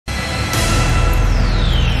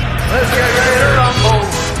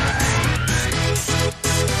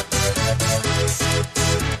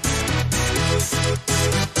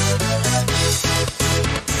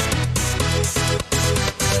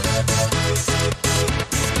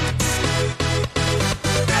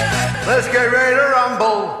Let's get ready to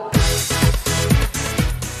rumble.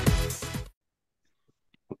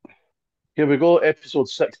 Here we go, episode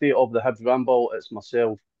 60 of the Hibs Ramble. It's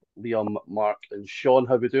myself, Liam, Mark, and Sean.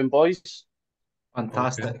 How we doing, boys?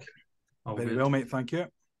 Fantastic. Very well, mate. Thank you.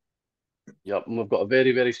 Yep, and we've got a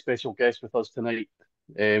very, very special guest with us tonight.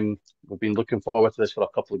 We've been looking forward to this for a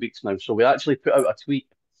couple of weeks now. So we actually put out a tweet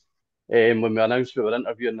when we announced we were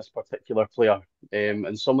interviewing this particular player.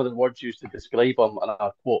 And some of the words used to describe him, and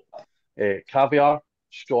I quote, caviar,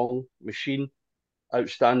 strong, machine,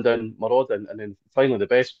 outstanding, marauding, and then finally the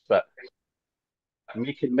best bit,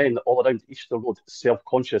 making men all around Easter Road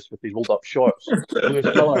self-conscious with these rolled-up shorts. Lewis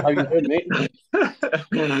Miller, how you doing,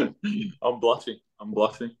 mate? I'm blushing.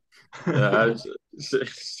 Yeah, I've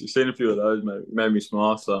seen a few of those, made me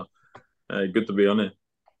smile. So, good to be on here.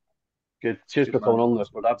 Good. Cheers for coming on, Lewis.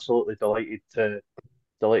 We're absolutely delighted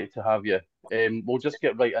to have you. We'll just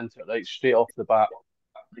get right into it, right straight off the bat.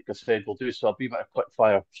 Like I said, we'll do so a wee bit of quick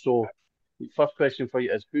fire. So, the first question for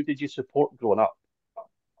you is, who did you support growing up?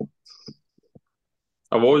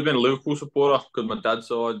 I've always been a Liverpool supporter because my dad's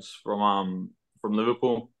side's from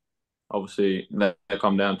Liverpool. Obviously, they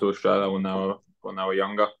come down to Australia when they were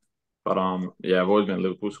younger. But yeah, I've always been a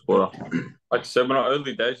Liverpool supporter. Like I said, when I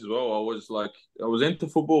early days as well, I was into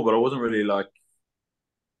football, but I wasn't really like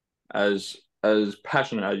as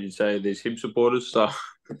passionate as you'd say these Hibs supporters. So,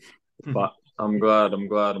 but I'm glad I'm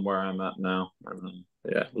where I'm at now. And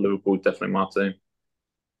yeah, Liverpool definitely my team.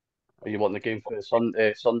 Are you wanting the game for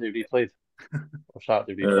Sunday replayed or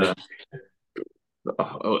Saturday replayed?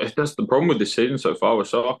 That's the problem with this season so far. We're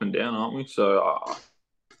so up and down, aren't we? So I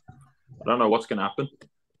don't know what's going to happen,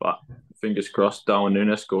 but fingers crossed. Darwin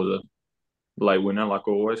Núñez scores a late winner, like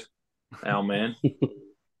always. Our man.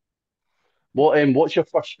 What's your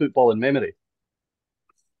first footballing memory?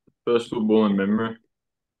 First footballing memory.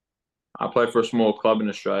 I played for a small club in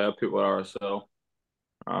Australia, Pitwood RSL.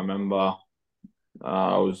 I remember.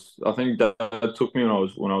 I think Dad took me when I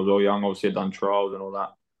was all young. Obviously, I'd done trials and all that.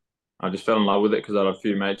 I just fell in love with it because I had a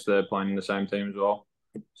few mates there playing in the same team as well.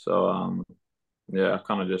 So yeah, I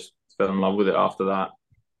kind of just fell in love with it after that.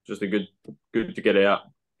 Just good to get out,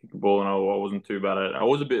 kick the ball, and I wasn't too bad at it. I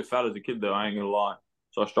was a bit fat as a kid though, I ain't gonna lie.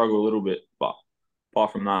 So I struggled a little bit, but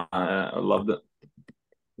apart from that, I loved it.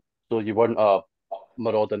 So you weren't a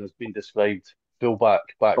marauding as been described fullback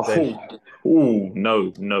back then? Oh,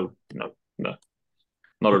 no, not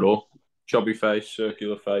at all. Chubby face,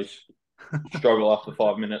 circular face. Struggle after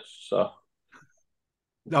 5 minutes. So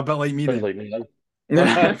A bit like me then. Like me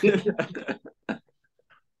now.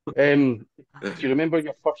 Do you remember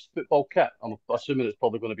your first football kit? I'm assuming it's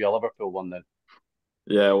probably going to be a Liverpool one then.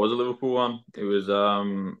 Yeah, it was a Liverpool one. It was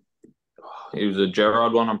a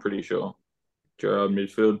Gerrard one, I'm pretty sure. Gerrard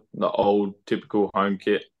midfield, the old typical home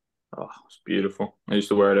kit. Oh, it's beautiful. I used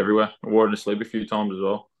to wear it everywhere. I wore it to sleep a few times as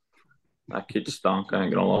well. That kit stunk, I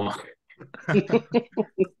ain't gonna lie.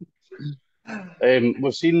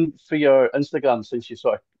 We've seen for your Instagram since you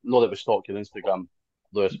sort of know that we stalked your Instagram,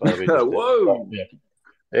 Lewis, by the way. Whoa!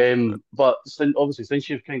 Yeah. But since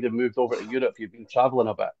you've kind of moved over to Europe, you've been travelling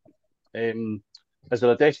a bit. Is there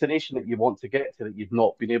a destination that you want to get to that you've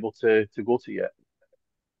not been able to go to yet?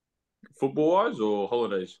 Football-wise or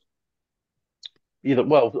holidays? Either,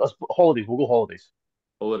 well, holidays. We'll go holidays.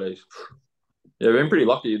 Holidays. Yeah, we've been pretty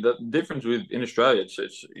lucky. The difference in Australia,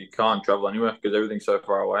 it's you can't travel anywhere because everything's so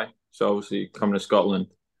far away. So obviously coming to Scotland,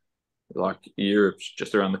 like Europe's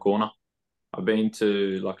just around the corner. I've been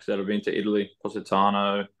to, like I said, I've been to Italy,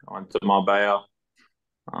 Positano. I went to Marbella.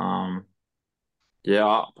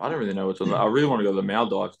 Yeah, I don't really know what's on that. I really want to go to the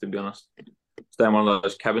Maldives, to be honest. Stay in one of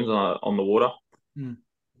those cabins on the water. Mm.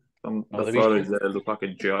 The photos there look like a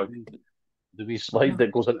joke. The wee slide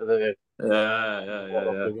that goes into the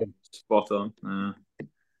Yeah. Spot on. Yeah.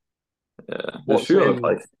 There's a few other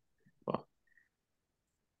places.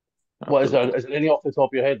 What is there? Is there any off the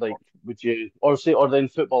top of your head? Like, would you, or then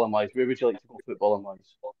footballing wise, where would you like to go footballing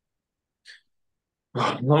wise?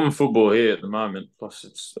 I'm loving football here at the moment. Plus,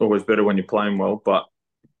 it's always better when you're playing well. But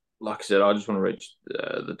like I said, I just want to reach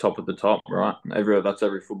the top of the top, right? That's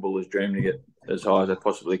every footballer's dream to get as high as I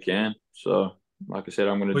possibly can. So, like I said,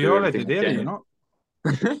 I'm going to do everything I can. You're not.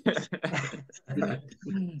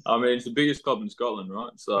 I mean, it's the biggest club in Scotland,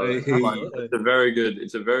 right? So it's a very good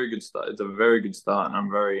start. It's a very good start, and I'm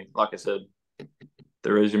very, like I said,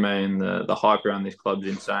 the resume and the hype around this club's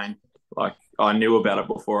insane. Like I knew about it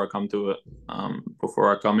before I come to it,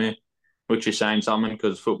 before I come here, which is saying something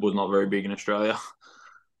because football's not very big in Australia.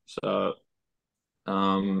 So,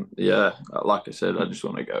 yeah, like I said, I just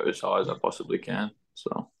want to go as high as I possibly can.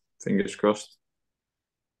 So, fingers crossed.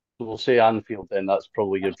 So we'll say Anfield then. That's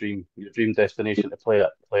probably your dream destination to play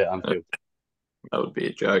at Anfield. That would be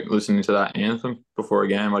a joke. Listening to that anthem before a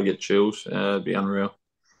game, I'd get chills. It'd be unreal.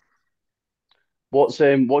 What's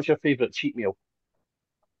your favourite cheat meal?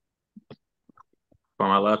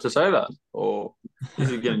 Am I allowed to say that, or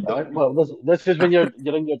is it getting done? Well, this is when you're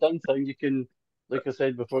in your downtime. You can, like I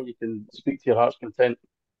said before, you can speak to your heart's content.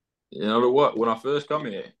 You know what? When I first come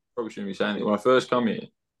here, probably shouldn't be saying it. When I first come here,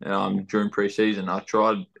 during pre-season, I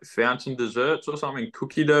found some desserts or something,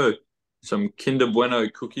 cookie dough, some Kinder Bueno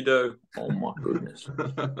cookie dough. Oh my goodness!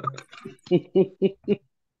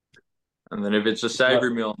 And then if it's a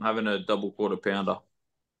savoury meal, I'm having a double quarter pounder.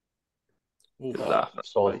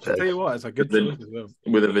 Solid I choice. tell you what, it's a good choice as well.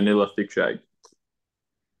 With a vanilla thick shake.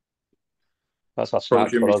 That's a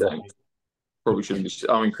snack for us. Probably shouldn't be.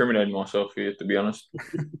 I'm incriminating myself here, to be honest.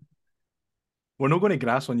 We're not going to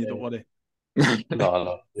grass on you, don't worry.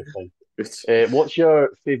 No, you're fine. What's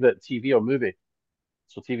your favourite TV or movie?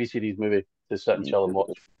 So TV series, movie to sit and chill and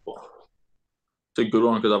watch. It's a good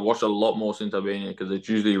one because I've watched a lot more since I've been here because it's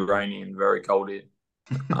usually rainy and very cold here.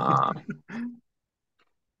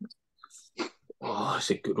 It's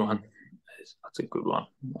a good one. That's a good one.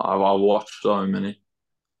 I've watched so many.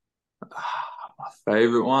 My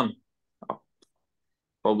favourite one, I'm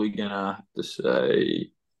probably gonna have to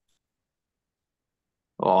say.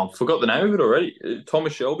 Oh, I forgot the name of it already.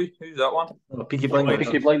 Thomas Shelby. Who's that one? Peaky Blinders.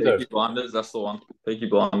 Peaky Blinders. Peaky Blinders. That's the one. Peaky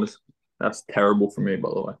Blinders. That's terrible for me, by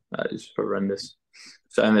the way. That is horrendous.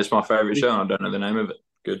 Saying it's my favourite show and I don't know the name of it.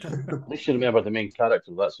 Good. At least you remember the main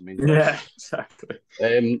character. That's the main thing. Yeah, exactly.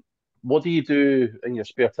 What do you do in your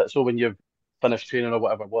spare time? So when you've finished training or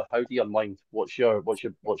whatever, how do you unwind? What's your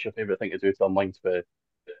favourite thing to do to unwind? Put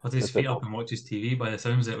his feet up and watches TV by the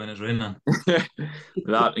sounds of it when it's raining.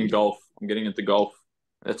 That and golf. I'm getting into golf.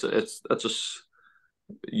 That's just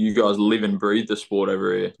you guys live and breathe the sport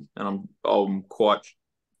over here, and I'm quite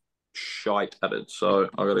shite at it. So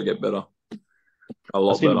I got to get better. A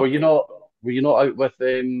lot better. Were you not out with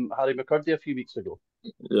Harry McCurdy a few weeks ago?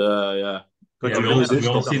 Yeah. Yeah, we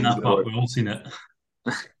all seen that part. We've all seen it.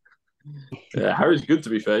 Yeah, Harry's good, to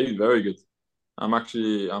be fair. He's very good. I'm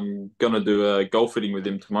gonna do a golf fitting with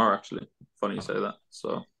him tomorrow. Actually, funny you say that.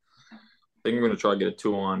 So I think I'm gonna try and get a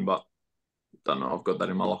 2-iron, but don't know. I've got that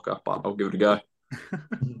in my locker, but I'll give it a go.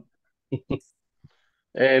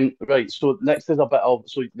 Right. So next is a bit of.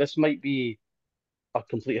 So this might be a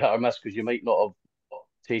complete hit or miss because you might not have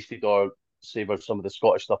tasted or savoured some of the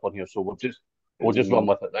Scottish stuff on here. So we'll just run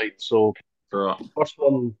with it, right? So Right.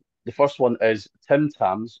 the first one is Tim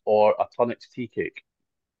Tams or a Tunnocks tea cake.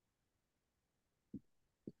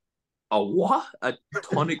 A what? A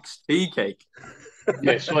Tunnocks tea cake?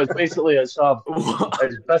 Yeah, so it's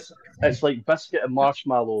like biscuit and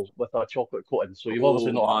marshmallow with a chocolate coating. So you've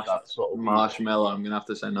obviously not had that sort of marshmallow. I'm gonna have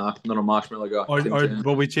to say no. Not a marshmallow guy. Or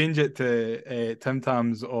will we change it to Tim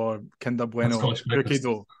Tams or Kinder Bueno cookie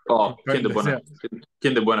dough? Oh, Kinder Bueno.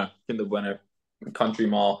 Kinder Bueno. Country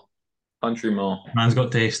Mall. Man's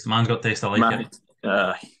got taste. I like it.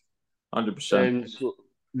 100%. So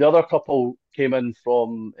the other couple came in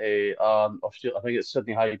from Australia. I think it's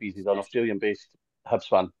Sydney Hibs. He's an Australian-based Hibs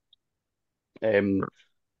fan.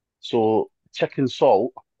 So chicken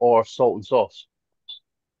salt or salt and sauce?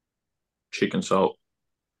 Chicken salt.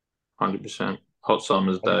 100%. Hot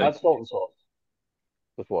summer's Have you day. had salt and sauce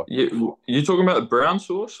before? You talking about the brown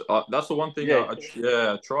sauce? That's the one thing. Yeah.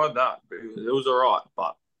 I tried that. It was alright,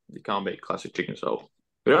 but you can't beat classic chicken salt.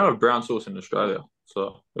 We don't have brown sauce in Australia,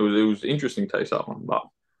 so it was interesting taste, that one, but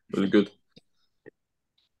it was good.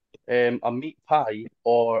 A meat pie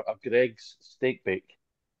or a Greg's steak bake?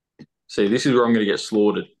 See, this is where I'm going to get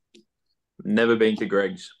slaughtered. Never been to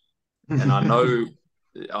Greg's, and I know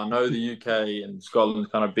the UK and Scotland's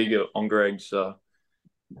kind of bigger on Greg's, so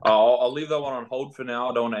I'll leave that one on hold for now.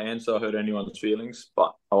 I don't want to answer or hurt anyone's feelings,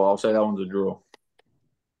 but I'll say that one's a draw.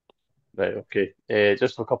 Right, okay.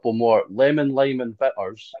 Just a couple more. Lemon, lime and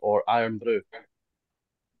bitters or iron brew?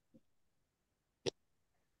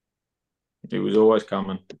 It was always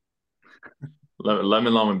coming.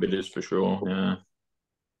 Lemon, lime and bitters for sure. Yeah.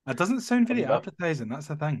 It doesn't sound very appetizing. That's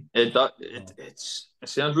the thing. It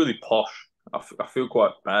sounds really posh. I feel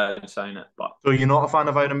quite bad saying it, but So you're not a fan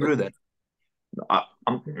of iron brew then?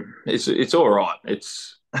 it's all right.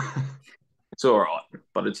 It's all right,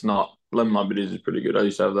 but it's not. Lemon lime bitters is pretty good. I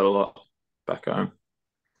used to have that a lot back home.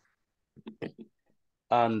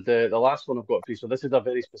 And the last one I've got for you, so this is a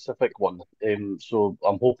very specific one. So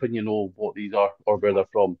I'm hoping you know what these are or where they're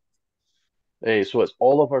from. So it's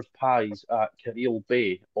Oliver's Pies at Careel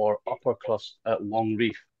Bay or Upper Crust at Long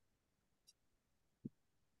Reef.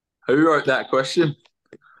 Who wrote that question?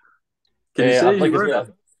 Can you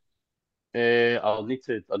see? I need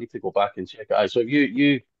to go back and check it out. So if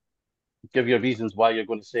you give your reasons why you're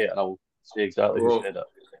going to say it, and I'll say exactly who said it.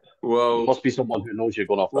 It Well, must be someone who knows you're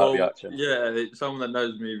going off that reaction. yeah, someone that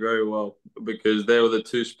knows me very well because they were the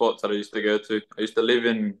two spots that I used to go to. I used to live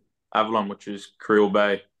in Avalon, which is Creel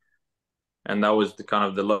Bay, and that was the kind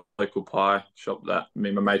of the local pie shop that me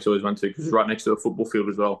and my mates always went to because it's right next to a football field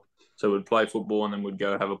as well. So we'd play football and then we'd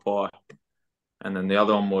go have a pie. And then the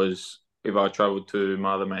other one was if I travelled to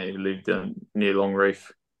my other mate who lived near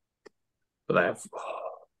Longreef. But they have,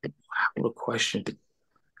 what a question.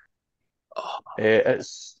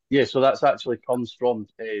 So that's actually comes from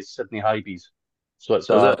Sydney Hibs. So it's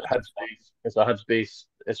Was a it? Hibs base. It's a Hibs base.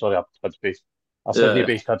 Sorry, a Hibs base. A Yeah,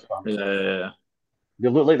 Sydney-based Hibs fan. yeah. They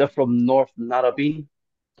look like they're from North Narrabeen.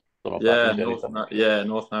 Don't know if that Yeah, means anything.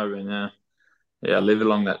 North Narrabeen, yeah. Yeah, I live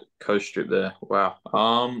along that coast strip there. Wow.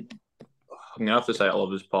 I'm gonna have to say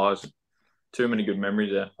Oliver's Pies. Too many good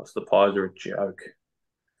memories there. Plus the pies are a joke.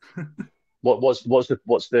 What's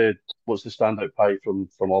the standout pie from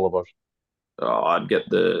Oliver's? Oh, I'd get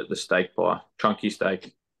the steak pie, chunky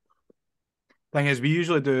steak. Thing is, we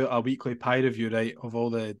usually do a weekly pie review, right, of all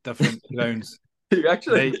the different grounds. You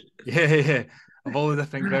actually? Right? Yeah. Of all the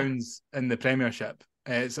different grounds in the Premiership.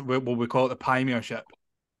 We call it the Premiership.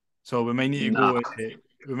 So we might need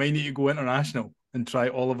to go international and try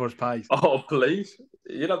Oliver's pies. Oh, please.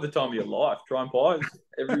 You'd have the time of your life trying pies.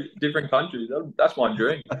 Every different country. That's my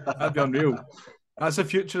dream. That'd be unreal. That's the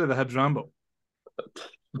future of the Hibs Ramble.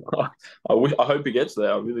 I hope he gets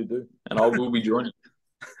there. I really do. And I will be joining.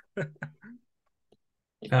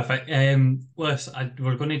 Perfect. Lewis,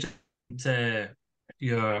 we're going to jump into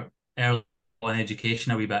your early on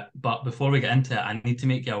education a wee bit, but before we get into it, I need to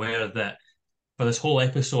make you aware that for this whole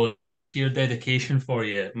episode, your dedication for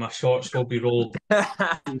you, my shorts will be rolled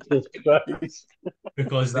because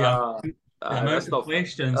the amount of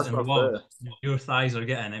questions involved your thighs are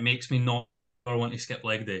getting, it makes me not want to skip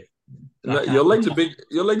leg day. No, your legs are big.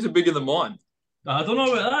 Your legs are bigger than mine. I don't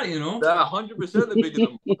know about that, you know. They're 100% bigger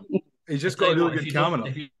than mine. He's just got a really good camera.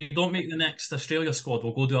 If you don't make the next Australia squad,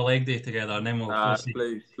 we'll go do a leg day together and then we'll see.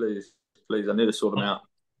 Please. I need to sort them out.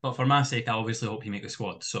 But for my sake, I obviously hope you make the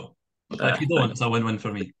squad. So if you don't, it's a win-win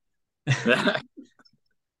for me.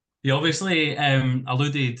 You obviously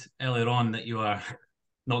alluded earlier on that you are,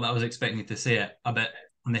 not that I was expecting you to say it, a bit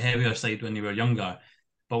on the heavier side when you were younger.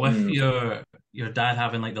 But with your dad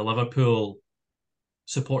having like the Liverpool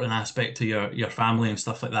supporting aspect to your family and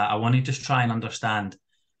stuff like that, I want to just try and understand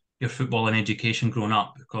your football and education growing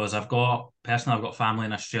up, because I've got family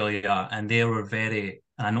in Australia and they were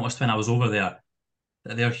and I noticed when I was over there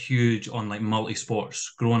that they're huge on like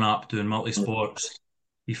multi-sports. Growing up doing multi-sports,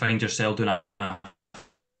 you find yourself doing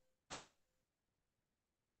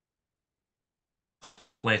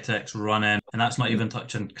athletics, running, and that's not even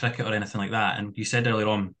touching cricket or anything like that. And you said earlier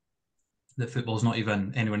on that football's not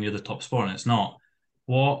even anywhere near the top sport, and it's not.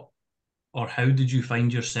 What or how did you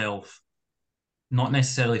find yourself not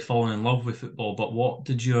necessarily falling in love with football, but what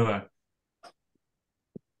did your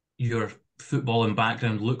footballing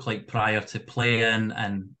background look like prior to playing,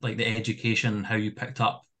 and like the education, how you picked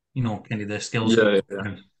up, kind of the skills?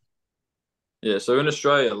 Yeah. So in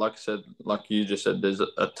Australia, like I said, like you just said, there's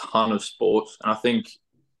a ton of sports, and I think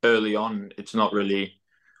early on it's not really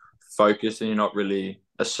focused and you're not really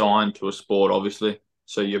assigned to a sport, obviously.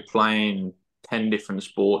 So you're playing 10 different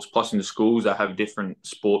sports, plus in the schools they have different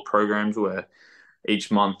sport programs where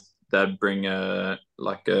each month they'd bring a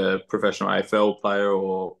professional AFL player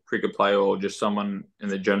or cricket player or just someone in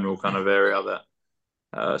the general kind of area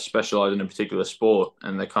that specialise in a particular sport,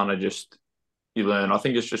 and they kind of just, you learn. I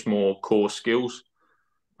think it's just more core skills.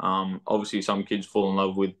 Obviously, some kids fall in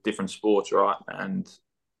love with different sports, right? And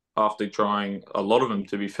after trying a lot of them,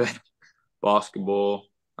 to be fair, basketball,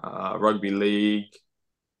 rugby league,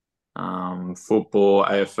 football,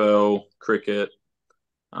 AFL, cricket,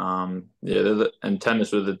 and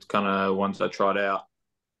tennis were the kind of ones I tried out.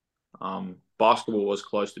 Basketball was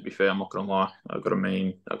close, to be fair. I'm not gonna lie. I got a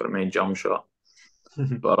mean jump shot,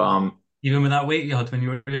 but even with that weight you had when you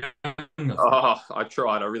were younger. I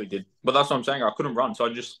tried. I really did, but that's what I'm saying. I couldn't run, so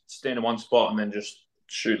I just stand in one spot and then just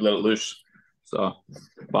shoot, let it loose. So,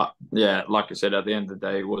 but yeah, like I said, at the end of the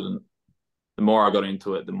day, it wasn't. The more I got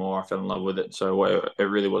into it, the more I fell in love with it. So it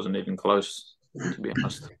really wasn't even close, to be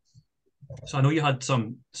honest. So I know you had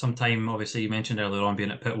some time, obviously you mentioned earlier on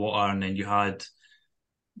being at Pittwater, and then you had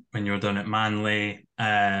when you were down at Manly,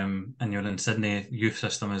 and you're in Sydney youth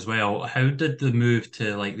system as well. How did the move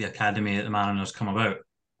to like the academy at the Mariners come about?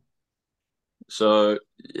 So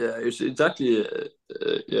yeah, it's actually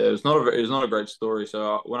it's not a great story.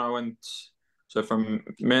 So when I went, from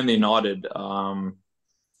Manly United,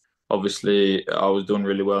 I obviously I was doing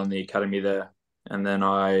really well in the academy there. And then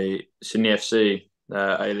Sydney FC,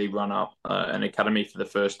 the A-League run up an academy for the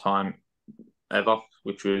first time ever,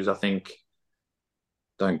 which was, I think,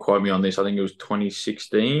 don't quote me on this, I think it was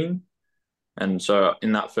 2016. And so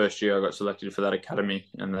in that first year, I got selected for that academy.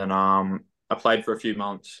 And then I played for a few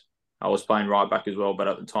months. I was playing right back as well, but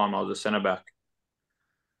at the time I was a centre back.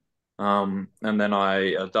 And then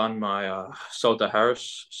I done my Salter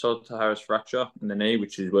Harris fracture in the knee,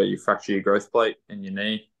 which is where you fracture your growth plate in your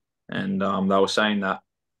knee. And they were saying that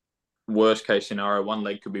worst case scenario, one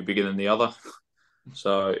leg could be bigger than the other.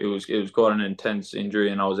 So it was quite an intense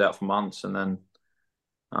injury, and I was out for months. And then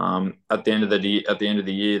at the end of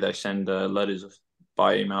the year, they send letters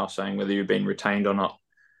by email saying whether you've been retained or not.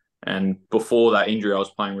 And before that injury, I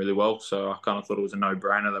was playing really well, so I kind of thought it was a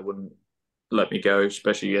no-brainer. They wouldn't let me go,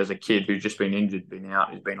 especially as a kid who's just been injured, been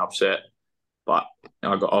out, he's been upset. But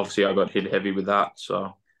I got hit heavy with that,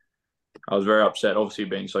 so I was very upset. Obviously,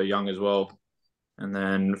 being so young as well. And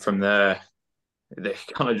then from there, they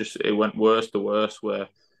kind of it went worse to worse. Where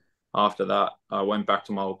after that, I went back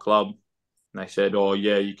to my old club. And they said, "Oh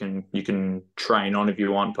yeah, you can train on if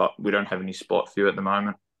you want, but we don't have any spot for you at the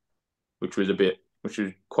moment," which was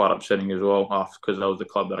quite upsetting as well, because that was the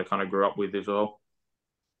club that I kind of grew up with as well.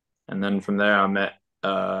 And then from there, I met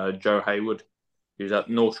Joe Hayward. He was at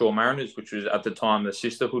North Shore Mariners, which was at the time the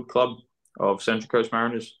sisterhood club of Central Coast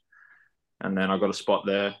Mariners. And then I got a spot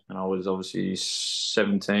there, and I was obviously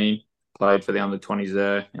 17, played for the under-20s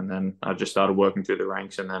there, and then I just started working through the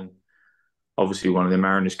ranks, and then obviously one of the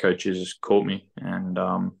Mariners coaches caught me, and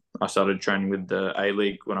I started training with the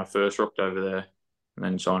A-League when I first rocked over there, and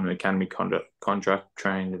then signed an academy contract,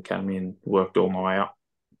 trained the academy, and worked all my way up.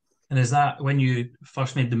 And is that when you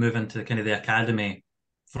first made the move into kind of the academy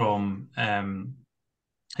from,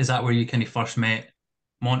 is that where you kind of first met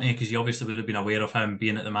Monty? Because you obviously would have been aware of him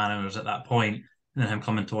being at the Mariners at that point, and then him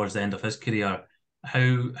coming towards the end of his career.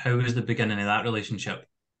 How was the beginning of that relationship?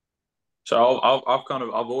 So I've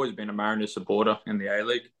always been a Mariners supporter in the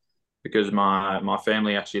A-League, because my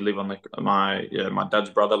family actually live on my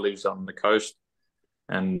dad's brother lives on the coast,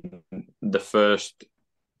 and the first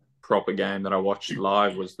proper game that I watched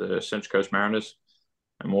live was the Central Coast Mariners,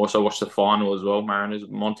 and we also watched the final as well. Mariners.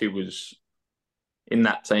 Monty was in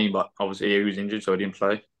that team, but obviously he was injured, so he didn't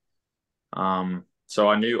play. So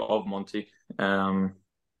I knew of Monty, and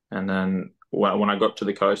then when I got to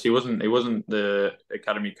the coast, he wasn't the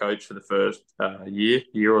academy coach for the first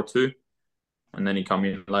year or two, and then he come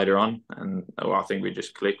in later on, and I think we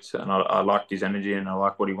just clicked, and I liked his energy, and I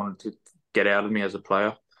liked what he wanted to get out of me as a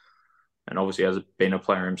player. And obviously, as being a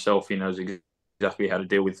player himself, he knows exactly how to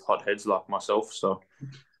deal with hot heads like myself. So,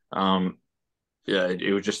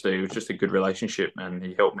 it was just a good relationship, and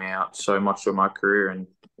he helped me out so much through my career, and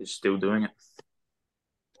is still doing it.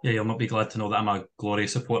 Yeah, you'll not be glad to know that I'm a Glory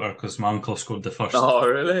supporter, because my uncle scored the first. Oh,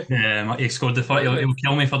 really? Yeah, he scored the first. He'll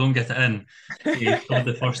kill me if I don't get it in. He scored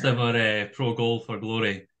the first ever pro goal for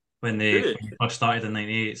Glory when they first started in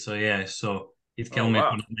 '98. So yeah, he'd kill me if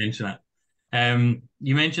I don't mention it.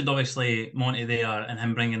 You mentioned obviously Monty there and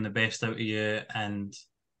him bringing the best out of you and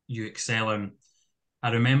you excelling. I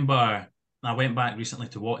remember, I went back recently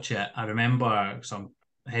to watch it. I remember, because I'm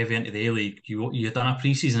heavy into the A-League, you had done a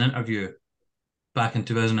pre-season interview back in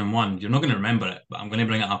 2001. You're not going to remember it, but I'm going to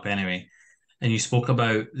bring it up anyway. And you spoke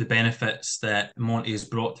about the benefits that Monty has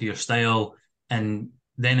brought to your style. And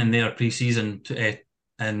then in their pre-season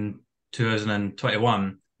in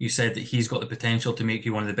 2021, you said that he's got the potential to make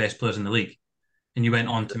you one of the best players in the league. And you went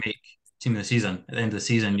on to make team of the season. At the end of the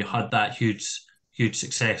season, you had that huge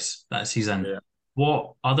success that season. Yeah.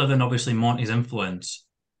 What, other than obviously Monty's influence,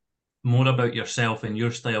 more about yourself and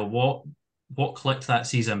your style, what clicked that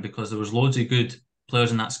season? Because there was loads of good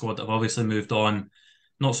players in that squad that have obviously moved on.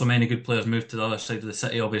 Not so many good players moved to the other side of the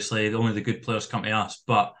city, obviously. Only the good players come to us.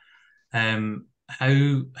 But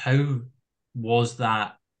how was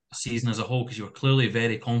that season as a whole? Because you were clearly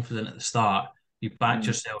very confident at the start. You backed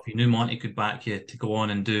yourself. You knew Monty could back you to go on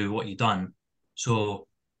and do what you done. So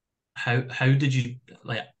how did you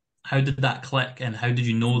how did that click, and how did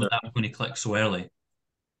you know that was going to click so early?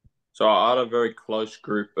 So I had a very close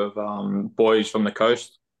group of boys from the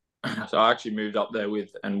coast. So I actually moved up there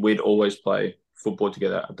and we'd always play football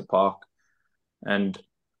together at the park. And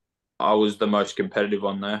I was the most competitive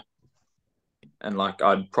on there. And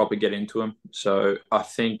I'd probably get into them. So I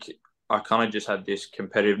think I kind of just had this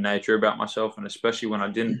competitive nature about myself. And especially when I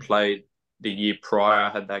didn't play the year prior, I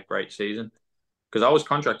had that great season. Because I was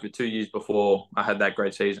contracted for 2 years before I had that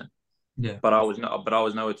great season. Yeah. But I was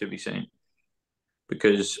nowhere to be seen.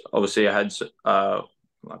 Because obviously I had,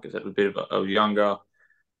 like I said, I was younger.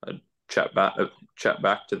 I chat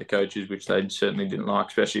back to the coaches, which they certainly didn't like,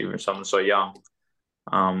 especially when someone's so young.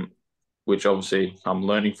 Which obviously I'm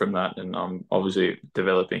learning from that, and I'm obviously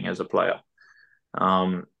developing as a player.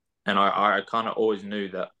 And I kind of always knew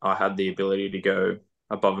that I had the ability to go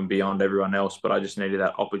above and beyond everyone else, but I just needed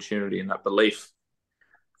that opportunity and that belief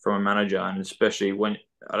from a manager. And especially when,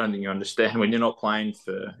 I don't think you understand, when you're not playing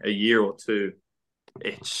for a year or two,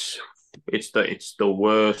 it's the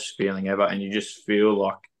worst feeling ever, and you just feel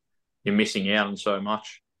like you're missing out on so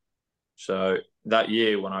much. So that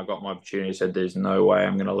year when I got my opportunity, I said, there's no way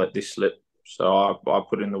I'm going to let this slip. So I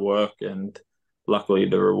put in the work, and luckily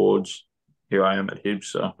the rewards, here I am at Hibs,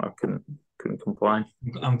 so I couldn't complain.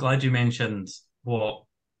 I'm glad you mentioned what,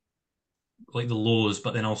 like the lows,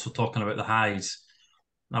 but then also talking about the highs.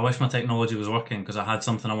 I wish my technology was working, because I had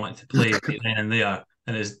something I wanted to play right then and there,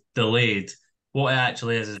 and it's delayed. What it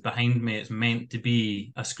actually is behind me. It's meant to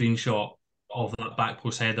be a screenshot of that back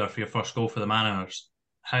post header for your first goal for the Mariners.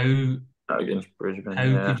 How Against Brisbane,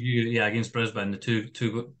 could you, against Brisbane, the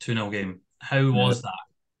 2-0 game? How was that?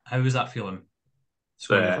 How was that feeling?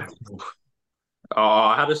 I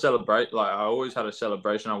had to celebrate. Like, I always had a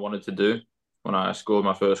celebration I wanted to do when I scored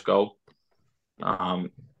my first goal. I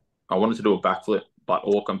wanted to do a backflip, but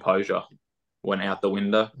all composure went out the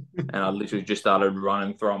window, and I literally just started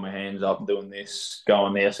running, throwing my hands up, doing this,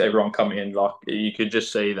 going this. Everyone coming in, like, you could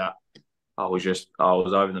just see that I was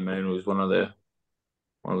over the moon. It was one of the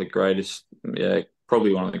greatest,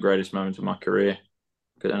 probably one of the greatest moments of my career.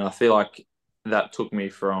 And I feel like that took me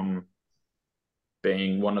from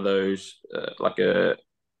being one of those like a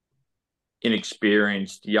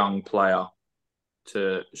inexperienced young player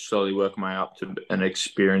to slowly work my way up to an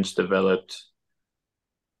experienced, developed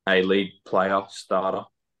A-League player, starter.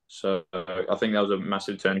 So I think that was a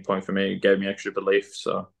massive turning point for me. It gave me extra belief.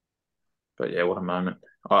 So, but yeah, what a moment.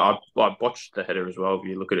 I botched the header as well. If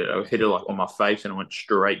you look at it, I hit it like on my face and it went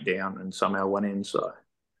straight down and somehow went in. So,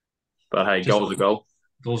 but hey, goal's a goal.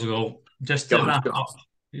 Goal's a goal. Just to wrap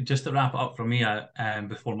it up for me,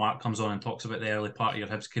 before Mark comes on and talks about the early part of your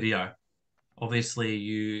Hibs career. Obviously,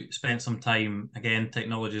 you spent some time, again,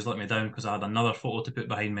 technology's let me down, because I had another photo to put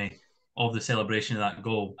behind me of the celebration of that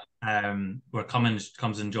goal, where Cummings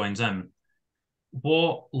comes and joins in.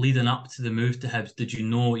 What, leading up to the move to Hibs, did you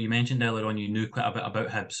know? You mentioned earlier on you knew quite a bit about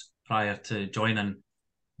Hibs prior to joining.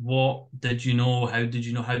 What did you know? How did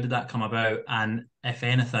you know? How did that come about? And if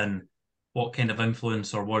anything, what kind of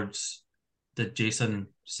influence or words did Jason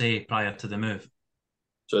say prior to the move?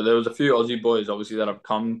 So there was a few Aussie boys, obviously, that have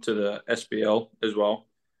come to the SBL as well.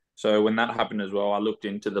 So when that happened as well, I looked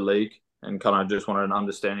into the league and kind of just wanted an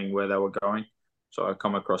understanding where they were going. So I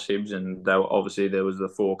come across Hibs, and obviously there was the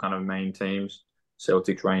four kind of main teams: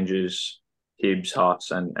 Celtics, Rangers, Hibs,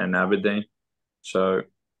 Hearts, and Aberdeen. So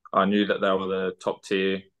I knew that they were the top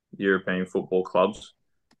tier European football clubs.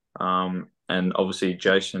 And obviously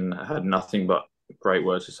Jason had nothing but great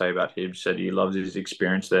words to say about Hibs. Said he loves his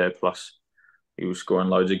experience there. Plus, he was scoring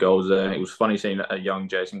loads of goals there. It was funny seeing a young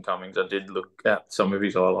Jason Cummings. I did look at some of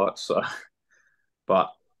his highlights. So,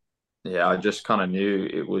 but yeah, I just kind of knew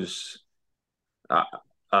it was.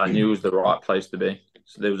 I knew it was the right place to be.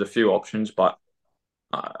 So there was a few options, but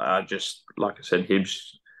I just, like I said,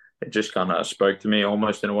 Hibs, it just kind of spoke to me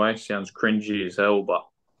almost in a way. Sounds cringy as hell, but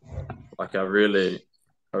like I really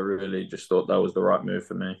just thought that was the right move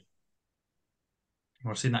for me.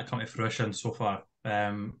 We're seeing that come to fruition so far.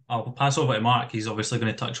 I'll pass over to Mark. He's obviously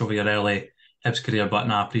going to touch over your early Hibs career, but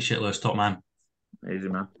I appreciate Lewis, top man. Easy,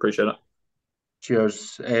 man. Appreciate it.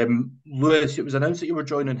 Cheers. Lewis, it was announced that you were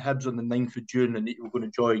joining Hibs on the 9th of June and that you were going to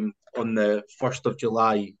join on the 1st of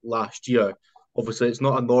July last year. Obviously, it's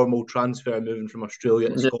not a normal transfer moving from Australia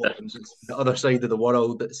to Scotland. It's the other side of the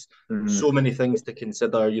world. It's so many things to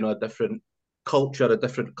consider, a different culture, a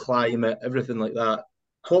different climate, everything like that.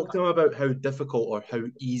 Talk to me about how difficult or how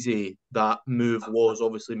easy that move was,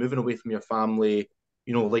 obviously, moving away from your family,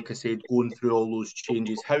 like I said, going through all those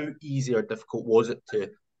changes. How easy or difficult was it to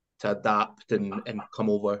adapt and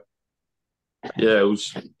come over? Yeah, it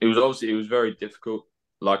was obviously, it was very difficult.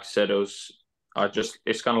 Like I said, it's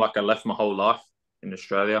kind of like I left my whole life in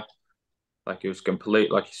Australia. Like, it was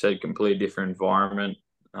like you said, completely different environment.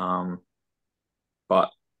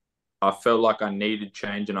 But I felt like I needed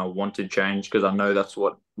change and I wanted change, because I know that's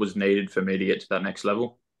what was needed for me to get to that next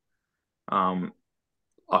level.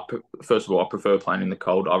 First of all, I prefer playing in the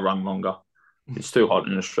cold. I run longer. It's too hot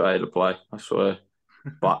in Australia to play, I swear.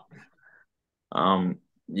 But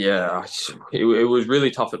yeah, it was really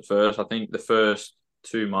tough at first. I think the first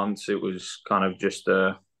 2 months it was kind of just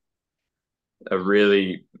a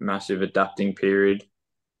really massive adapting period,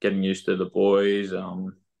 getting used to the boys,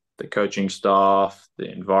 the coaching staff, the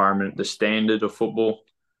environment, the standard of football,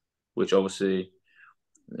 which obviously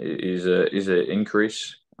is an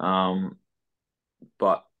increase.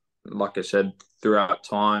 But like I said, throughout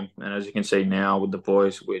time, and as you can see now with the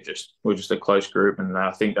boys, we're just a close group, and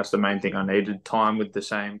I think that's the main thing I needed: time with the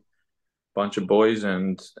same bunch of boys,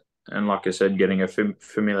 and like I said, getting a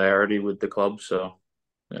familiarity with the club. So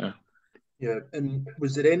yeah. Yeah, and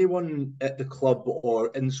was there anyone at the club or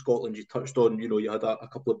in Scotland? You touched on, you had a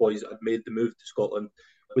couple of boys that had made the move to Scotland.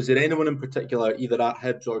 Was there anyone in particular, either at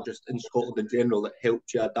Hibs or just in Scotland in general, that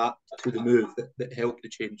helped you adapt to the move, that helped the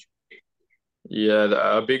change?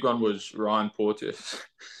 Yeah, a big one was Ryan Porteous.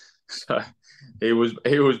 So he was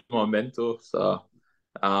my mentor. So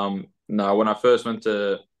no, when I first went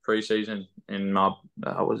to pre-season in my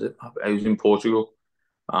I was in Portugal.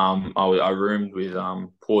 I roomed with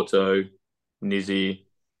Porto, Nizzy,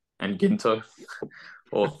 and Ginto,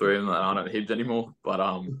 all three of them that aren't at Hibs anymore. But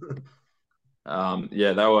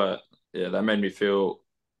yeah, they made me feel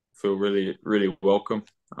really really welcome.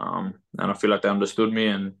 And I feel like they understood me.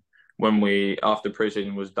 And when after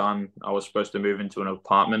preseason was done, I was supposed to move into an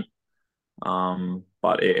apartment,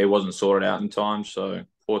 but it wasn't sorted out in time. So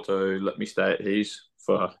Porto let me stay at his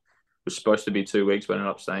for it was supposed to be 2 weeks, but ended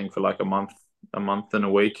up staying for like a month and a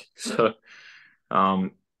week. So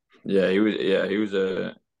yeah, he was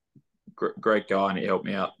a great guy, and he helped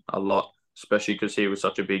me out a lot, especially because he was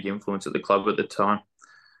such a big influence at the club at the time.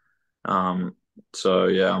 So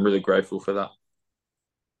yeah, I'm really grateful for that.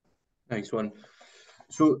 Nice one.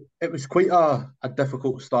 So it was quite a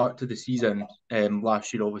difficult start to the season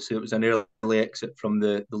last year. Obviously, it was an early exit from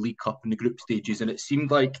the League Cup and the group stages, and it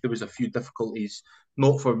seemed like there was a few difficulties,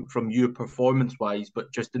 not from you performance-wise,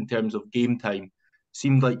 but just in terms of game time.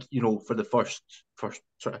 Seemed like, for the first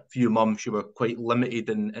sort of few months, you were quite limited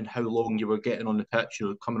in how long you were getting on the pitch,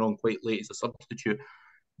 coming on quite late as a substitute.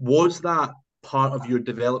 Was that part of your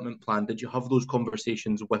development plan? Did you have those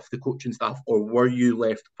conversations with the coaching staff, or were you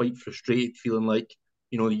left quite frustrated, feeling like,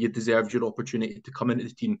 you deserved your opportunity to come into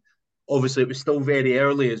the team? Obviously, it was still very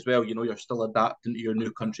early as well. You're still adapting to your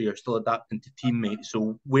new country. You're still adapting to teammates.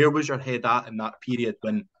 So where was your head at in that period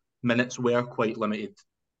when minutes were quite limited?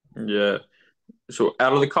 Yeah. So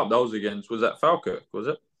out of the cup, that was against, was that Falkirk, was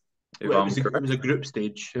it? Well, it was a group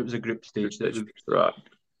stage. It was a group stage. Right.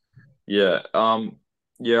 Yeah.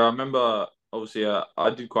 Yeah, I remember, obviously, I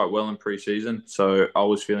did quite well in pre-season, so I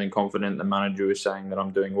was feeling confident. The manager was saying that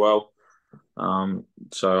I'm doing well.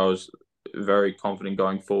 So I was very confident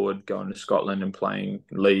going forward, going to Scotland and playing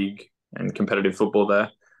league and competitive football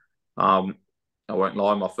there. I won't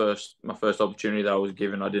lie, my first opportunity that I was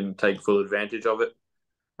given, I didn't take full advantage of it.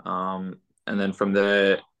 And then from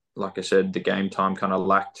there, like I said, the game time kind of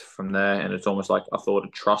lacked from there, and it's almost like I thought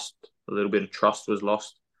a little bit of trust was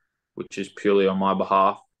lost, which is purely on my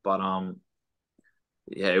behalf. But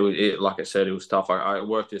yeah, like I said, it was tough. I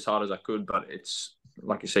worked as hard as I could, but it's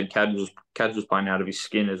like you said, Cads was playing out of his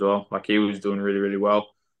skin as well. Like he was doing really really well,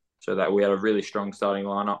 so that we had a really strong starting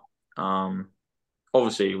lineup.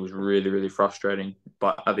 Obviously, it was really really frustrating,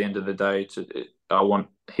 but at the end of the day, I want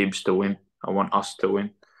Hibs to win. I want us to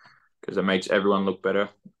win because it makes everyone look better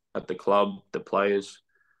at the club, the players.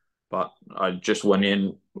 But I just went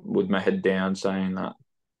in with my head down, saying that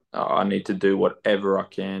I need to do whatever I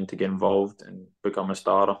can to get involved and become a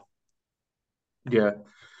starter. Yeah.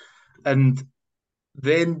 And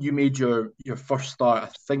then you made your first start. I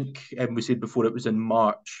think we said before it was in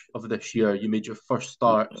March of this year. You made your first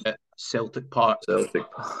start at Celtic Park.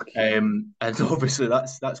 Celtic Park. And obviously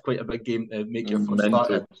that's quite a big game to make your first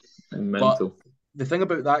start in. Mental. But the thing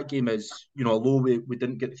about that game is, although we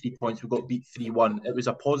didn't get the 3 points, we got beat 3-1. It was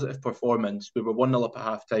a positive performance. We were 1-0 up at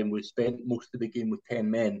half time. We spent most of the game with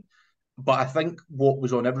 10 men. But I think what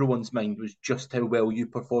was on everyone's mind was just how well you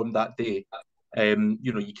performed that day.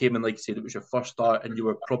 You came in, like I said, it was your first start, and you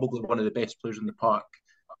were probably one of the best players in the park.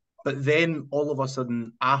 But then all of a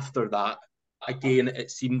sudden, after that, again,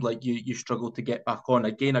 it seemed like you struggled to get back on.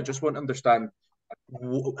 Again, I just want to understand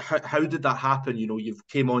how did that happen? You've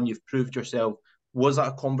came on, you've proved yourself. Was that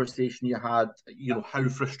a conversation you had? How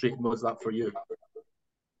frustrating was that for you?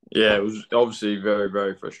 Yeah, it was obviously very,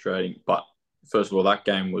 very frustrating. But first of all, that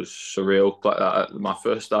game was surreal. But my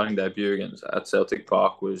first starting debut at Celtic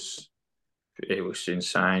Park was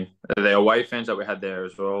insane. The away fans that we had there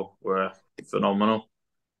as well were phenomenal.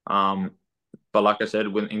 But like I said,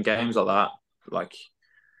 in games like that, like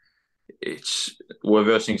we're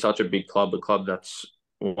versing such a big club, a club that's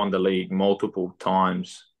won the league multiple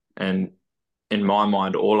times, and in my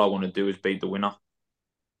mind, all I want to do is beat the winner.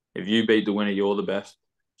 If you beat the winner, you're the best.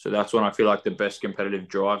 So that's when I feel like the best competitive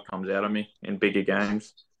drive comes out of me in bigger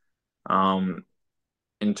games.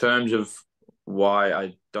 in terms of why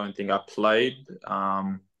I don't think I played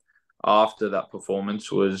after that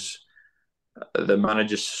performance was the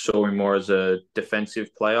manager saw me more as a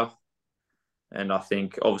defensive player. And I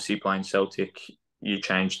think obviously playing Celtic, you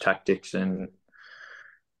change tactics and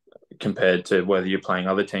compared to whether you're playing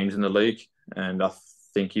other teams in the league. And I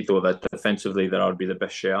think he thought that defensively that I would be the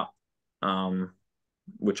best shout,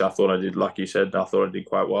 which I thought I did. Like you said, I thought I did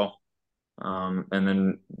quite well. And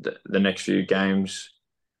then the next few games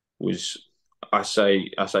was, I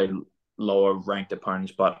say lower ranked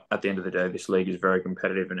opponents, but at the end of the day, this league is very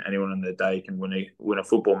competitive, and anyone in the day can win a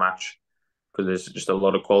football match because there's just a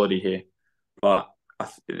lot of quality here. But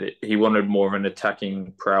he wanted more of an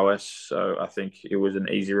attacking prowess, so I think it was an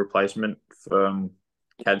easy replacement for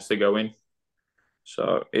Cads to go in.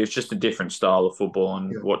 So it was just a different style of football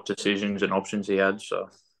and what decisions and options he had. So,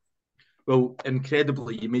 well,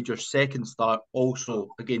 incredibly, you made your second start also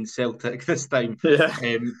against Celtic this time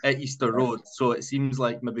at Easter Road. So it seems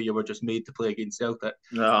like maybe you were just made to play against Celtic.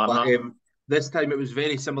 But this time it was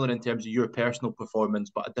very similar in terms of your personal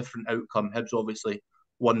performance, but a different outcome. Hibs obviously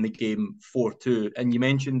won the game 4-2. And you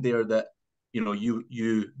mentioned there that,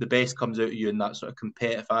 you the best comes out of you in that sort of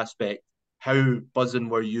competitive aspect. How buzzing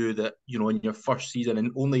were you that, in your first season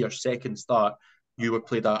and only your second start, you were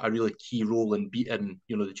played a really key role in beating,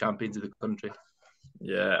 the champions of the country?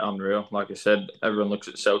 Yeah, unreal. Like I said, everyone looks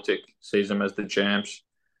at Celtic, sees them as the champs.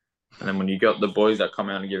 And then when you got the boys that come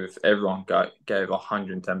out and gave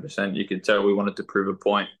 110%, you could tell we wanted to prove a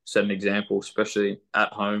point, set an example, especially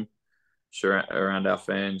at home, around our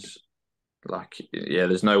fans.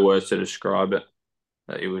 There's no words to describe it.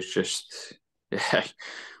 It was just,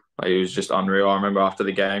 it was just unreal. I remember after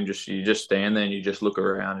the game, you just stand there and you just look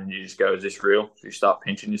around and you just go, "Is this real?" You start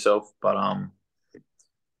pinching yourself. But I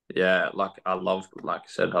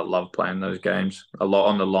love playing those games. A lot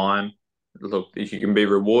on the line. Look, if you can be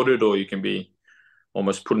rewarded or you can be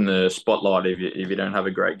almost put in the spotlight if you don't have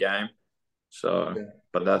a great game. So,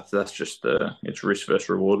 but that's just it's risk versus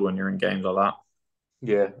reward when you're in games like that.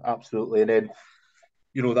 Yeah, absolutely. And then,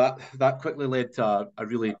 that quickly led to a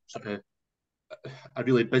really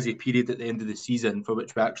busy period at the end of the season, for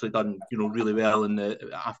which we actually done, really well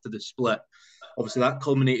after the split. Obviously, that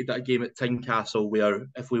culminated at a game at Tynecastle where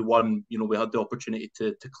if we won, we had the opportunity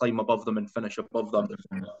to climb above them and finish above them.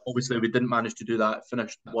 Obviously, we didn't manage to do that,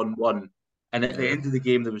 finished 1-1. And at the end of the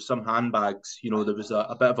game, there was some handbags, there was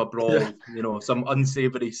a bit of a brawl, some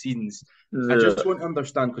unsavoury scenes. I just want to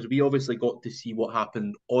understand, because we obviously got to see what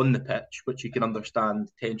happened on the pitch, which you can understand,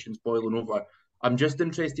 tensions boiling over. I'm just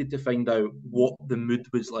interested to find out what the mood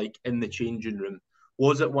was like in the changing room.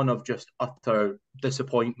 Was it one of just utter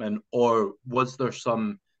disappointment, or was there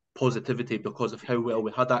some positivity because of how well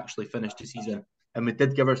we had actually finished the season? And we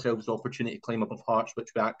did give ourselves the opportunity to climb above Hearts, which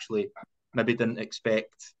we actually maybe didn't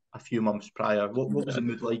expect a few months prior. What was the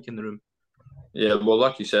mood like in the room? Yeah, well,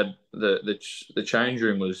 like you said, the change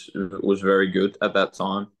room was very good at that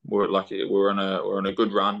time. We're on a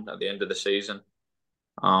good run at the end of the season.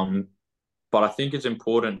 But I think it's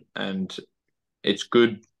important and it's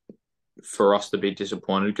good for us to be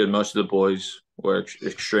disappointed because most of the boys were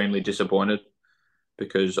extremely disappointed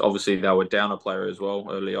because obviously they were down a player as well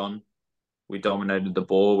early on. We dominated the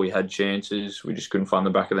ball. We had chances. We just couldn't find the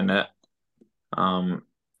back of the net. And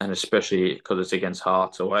especially because it's against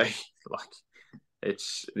Hearts away,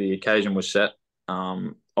 the occasion was set.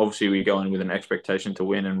 Obviously we go in with an expectation to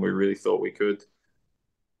win and we really thought we could.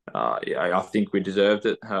 I think we deserved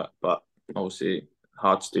it, but obviously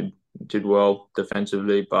Hearts did well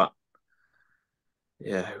defensively, but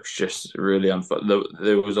yeah, it was just really unfair.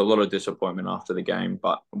 There was a lot of disappointment after the game,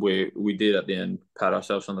 but we did at the end pat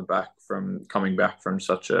ourselves on the back from coming back from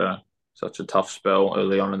such a tough spell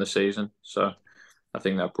early on in the season. So I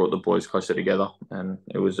think that brought the boys closer together, and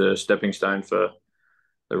it was a stepping stone for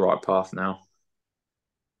the right path now.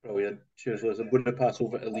 Brilliant. Cheers, Liz. I'm going to pass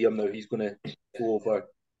over to Liam now. He's going to go over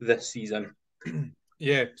this season.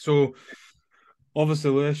 Yeah, so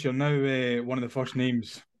obviously, Lewis, you're now one of the first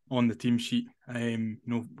names on the team sheet.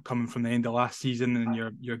 Coming from the end of last season,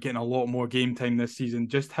 and you're getting a lot more game time this season.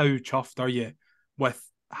 Just how chuffed are you with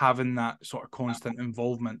having that sort of constant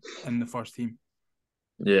involvement in the first team?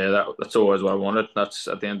 Yeah, that's always what I wanted. That's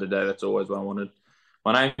at the end of the day, that's always what I wanted.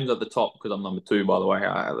 My name's at the top because I'm number 2, by the way.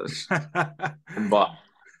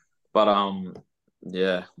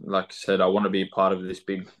 Yeah, like I said, I want to be part of this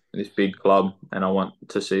big club, and I want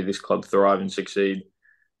to see this club thrive and succeed.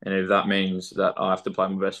 And if that means that I have to play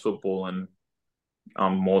my best football, and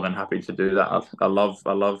I'm more than happy to do that. I love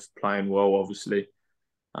playing well, obviously,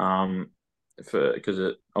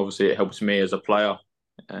 because it helps me as a player,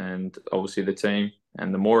 and obviously the team.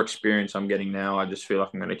 And the more experience I'm getting now, I just feel like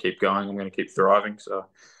I'm going to keep going. I'm going to keep thriving. So,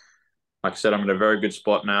 like I said, I'm in a very good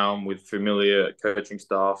spot now. I'm with familiar coaching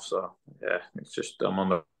staff. So, yeah, it's just I'm on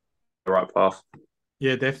the right path.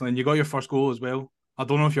 Yeah, definitely. And you got your first goal as well. I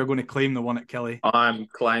don't know if you're going to claim the one at Kelly. I'm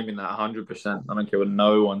claiming that 100%. I don't care what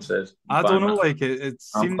no one says. I don't know, like it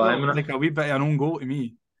seemed claiming like a wee bit of an own goal to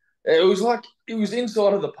me. It was like it was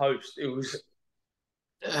inside of the post. It was.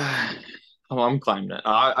 I'm claiming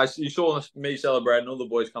it. You saw me celebrating. All the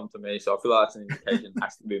boys come to me, so I feel like that's an indication it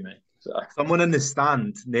has to be me. So Someone in the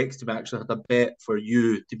stand next to me actually had a bet for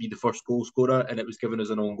you to be the first goal scorer, and it was given as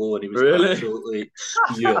an own goal, and he was Really? absolutely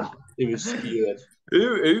spewing. He was spewing.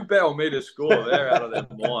 Who bet on me to score? They're out of their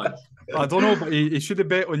minds. I don't know, but he should have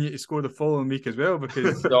bet on you to score the following week as well,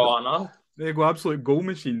 because Oh, I know. there you go, absolute goal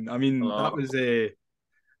machine. I mean, that was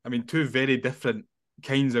two very different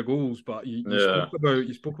kinds of goals, but you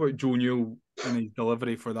spoke about Joe Newell and his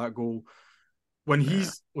delivery for that goal. When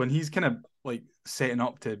he's kind of like setting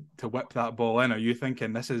up to whip that ball in, are you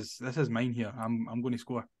thinking this is mine here? I'm going to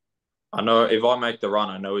score. I know if I make the run,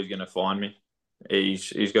 I know he's going to find me.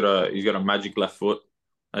 He's got a magic left foot,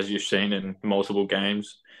 as you've seen in multiple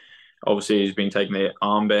games. Obviously, he's been taking the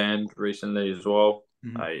armband recently as well.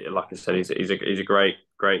 Mm-hmm. Like I said, he's a great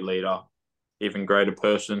leader, even greater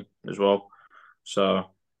person as well. So,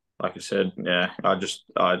 like I said, yeah, I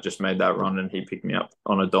just made that run and he picked me up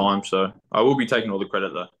on a dime. So I will be taking all the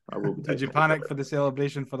credit though. I will be. Did you panic for the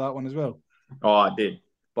celebration for that one as well? Oh, I did.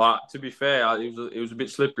 But to be fair, it was a bit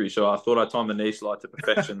slippery, so I thought I timed the knee slide to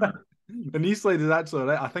perfection. The knee slide is actually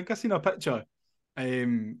right. I think I seen a picture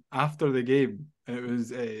after the game, and it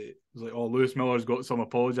was like, oh, Lewis Miller's got some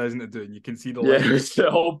apologising to do, and you can see the it's the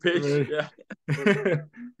whole pitch. Yeah, but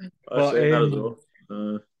that as well.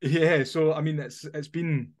 Yeah, so I mean, it's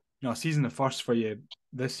been a season of firsts for you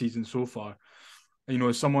this season so far. And,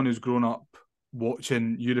 as someone who's grown up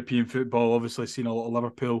watching European football, obviously seen a lot of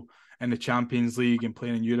Liverpool in the Champions League and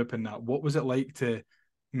playing in Europe and that. What was it like to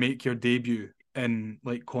make your debut in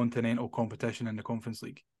like continental competition in the Conference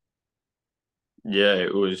League? Yeah,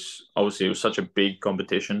 it was such a big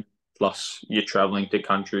competition. Plus, you're traveling to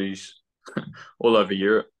countries all over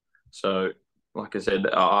Europe. So, like I said,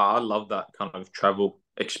 I love that kind of travel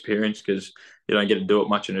experience because you don't get to do it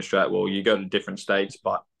much in Australia. Well, you go to different states,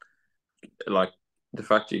 but like the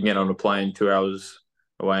fact you can get on a plane 2 hours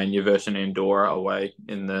away and you're versing Andorra away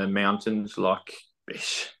in the mountains, like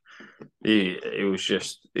it was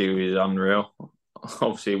unreal.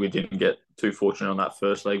 Obviously, we didn't get too fortunate on that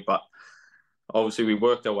first leg, but obviously we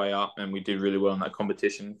worked our way up and we did really well in that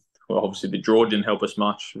competition. Well, obviously the draw didn't help us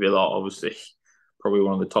much. Villa, obviously, probably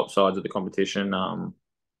one of the top sides of the competition.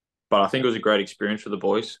 But I think it was a great experience for the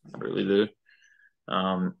boys. I really do.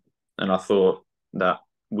 And I thought that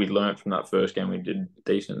we learned from that first game. We did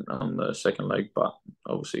decent on the second leg, but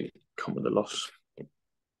obviously come with a loss.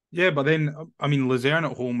 Yeah, but then, I mean, Luzerne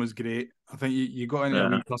at home was great. I think you got into a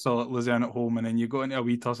wee tussle at Luzerne at home, and then you got into a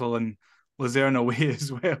wee tussle in Luzerne away as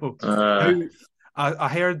well. I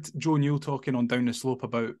heard Joe Newell talking on Down the Slope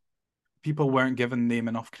about people weren't giving them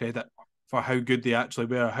enough credit for how good they actually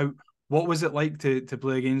were. What was it like to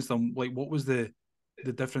play against them? Like, what was the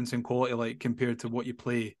difference in quality like compared to what you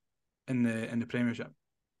play in the Premiership?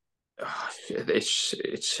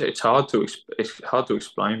 It's hard to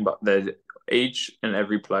explain, but each and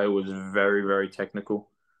every player was very, very technical,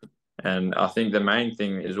 and I think the main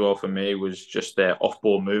thing as well for me was just their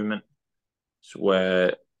off-ball movement,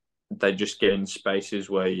 where they just get in spaces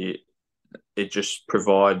where it just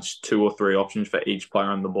provides 2 or 3 options for each player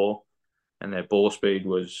on the ball, and their ball speed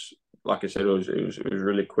was, like I said, it was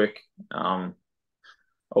really quick.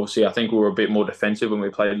 Obviously, I think we were a bit more defensive when we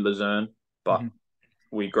played Luzerne, but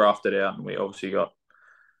we grafted out and we obviously got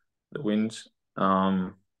the wins.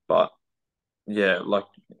 But yeah, like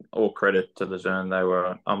all credit to Luzerne, they were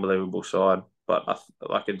an unbelievable side. But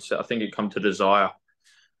I think it come to desire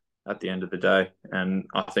at the end of the day, and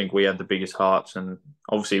I think we had the biggest hearts. And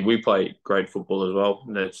obviously, we play great football as well.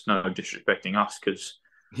 There's no disrespecting us because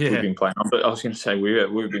we've been playing. I was going to say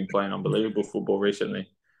we've been playing unbelievable football recently.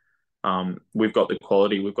 We've got the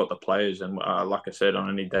quality, we've got the players, and like I said, on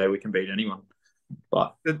any day we can beat anyone.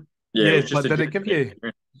 But did it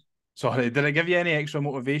give you any extra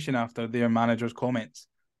motivation after their manager's comments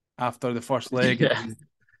after the first leg? Yeah.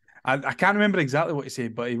 I can't remember exactly what he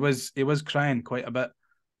said, but he was crying quite a bit.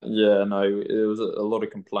 Yeah, no, there was a lot of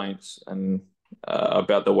complaints and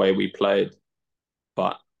about the way we played.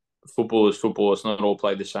 But football is football; it's not all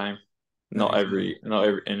played the same. Not every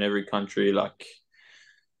in every country. Like,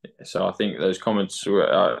 so I think those comments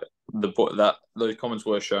were those comments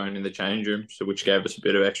were shown in the change room, so which gave us a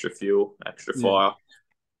bit of extra fuel, extra fire.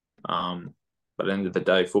 But at the end of the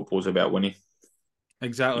day, football's about winning.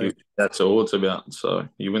 Exactly. That's all it's about. So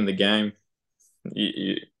you win the game,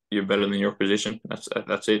 you're better than your opposition. That's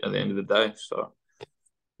it at the end of the day. So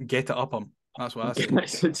get it up them. That's what I say.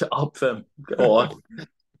 Get it up them. Go on.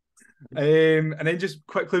 And then just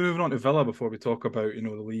quickly moving on to Villa before we talk about the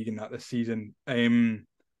league and that this season.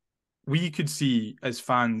 We could see as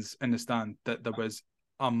fans in the stand that there was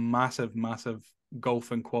a massive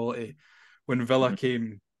gulf in quality when Villa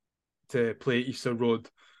came to play Easter Road.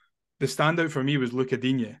 The standout for me was Luca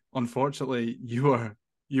Digne. Unfortunately, you were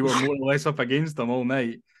more or less up against him all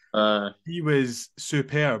night. He was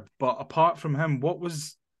superb, but apart from him,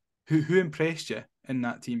 who impressed you in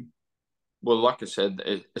that team? Well, like I said,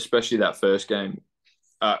 especially that first game,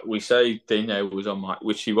 we say Digne was on my,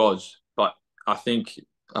 which he was, but I think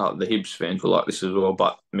the Hibs fans were like this as well.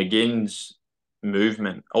 But McGinn's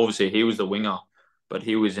movement, obviously he was the winger, but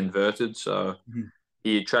he was inverted, so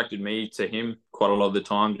he attracted me to him quite a lot of the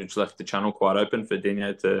times, which left the channel quite open for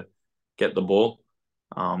Digne to get the ball.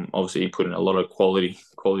 Obviously, he put in a lot of quality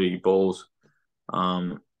balls.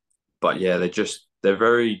 But yeah, they're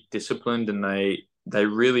very disciplined, and they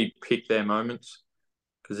really pick their moments,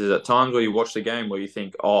 because there's at times where you watch the game where you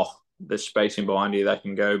think, oh, there's spacing behind you, they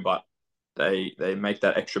can go, but they make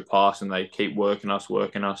that extra pass and they keep working us,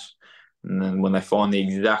 and then when they find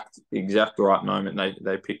the exact right moment,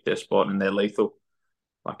 they pick their spot and they're lethal.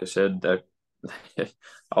 Like I said,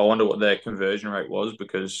 I wonder what their conversion rate was,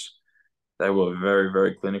 because they were very,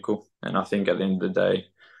 very clinical. And I think at the end of the day,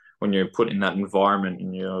 when you're put in that environment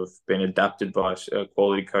and you've been adapted by a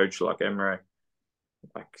quality coach like Emery,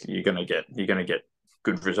 like you're gonna get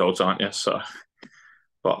good results, aren't you? So,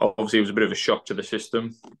 but obviously it was a bit of a shock to the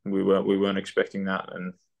system. We weren't expecting that,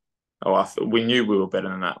 and we knew we were better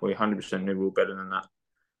than that. We 100% knew we were better than that.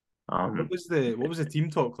 What was the team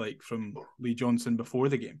talk like from Lee Johnson before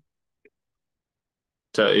the game?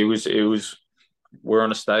 So it was we're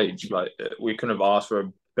on a stage. Like, we couldn't have asked for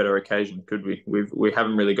a better occasion, could we? We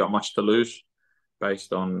haven't really got much to lose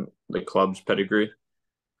based on the club's pedigree.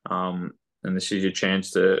 And this is your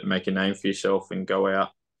chance to make a name for yourself and go out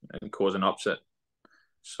and cause an upset.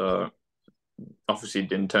 So obviously it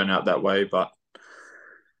didn't turn out that way, but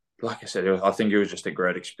like I said, I think it was just a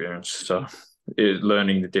great experience. So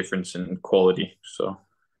learning the difference in quality. So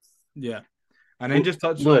yeah. And then just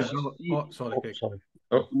touch Lewis, on... sorry.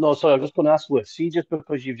 No, sorry, I was just going to ask Lewis, see, just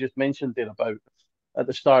because you've just mentioned there about at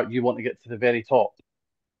the start you want to get to the very top,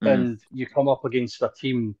 and you come up against a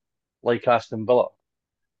team like Aston Villa.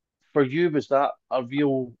 For you, was that a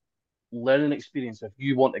real learning experience? If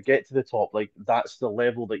you want to get to the top, like that's the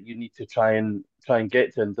level that you need to try and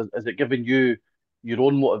get to, and is it giving you your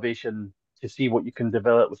own motivation to see what you can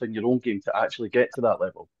develop within your own game to actually get to that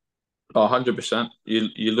level? 100%.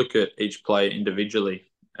 You look at each player individually,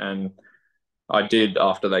 and I did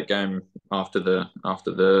after that game, after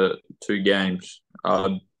the two games,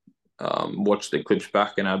 I'd watch the clips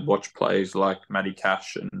back, and I'd watch players like Matty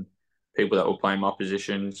Cash and people that were playing my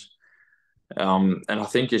positions. And I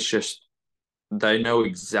think it's just they know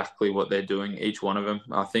exactly what they're doing, each one of them.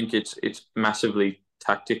 I think it's massively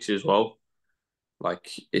tactics as well.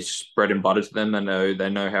 Like, it's bread and butter to them. They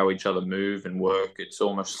know how each other move and work. It's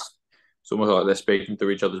almost like they're speaking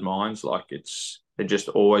through each other's minds. Like, they're just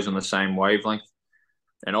always on the same wavelength.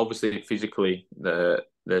 And obviously physically they're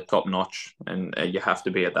top notch, and you have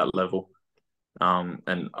to be at that level. And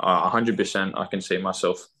 100% I can see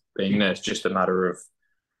myself being there. It's just a matter of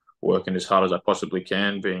working as hard as I possibly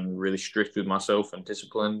can, being really strict with myself and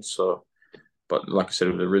disciplined. So, but like I said,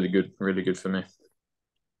 it was really good for me.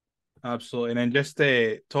 Absolutely. And then just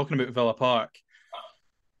talking about Villa Park,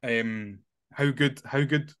 how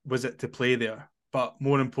good was it to play there? But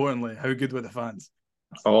more importantly, how good were the fans?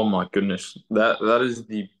 Oh my goodness, that's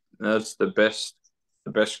the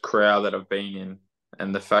best crowd that I've been in,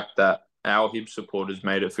 and the fact that our Hibs supporters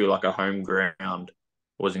made it feel like a home ground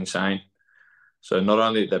was insane. So not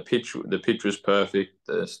only the pitch was perfect,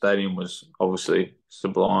 the stadium was obviously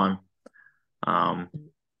sublime,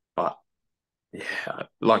 but yeah,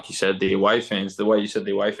 like you said, the away fans. The way you said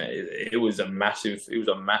the away fans, it was a massive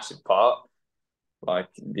part. Like,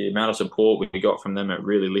 the amount of support we got from them, it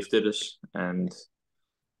really lifted us. And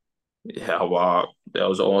yeah, wow, that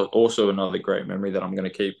was also another great memory that I'm going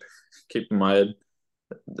to keep in my head.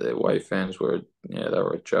 The away fans they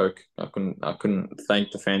were a joke. I couldn't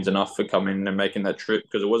thank the fans enough for coming and making that trip,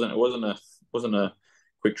 because it wasn't a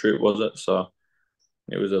quick trip, was it? So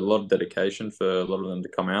it was a lot of dedication for a lot of them to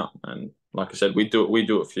come out, and like I said, we do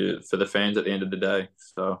it for the fans at the end of the day.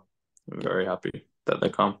 So I'm very happy that they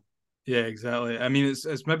come. Yeah, exactly. I mean,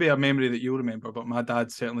 it's maybe a memory that you'll remember, but my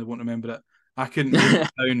dad certainly won't remember it I couldn't name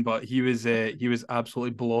it down, but he was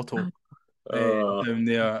absolutely blotto down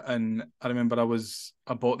there. And I remember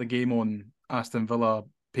I bought the game on Aston Villa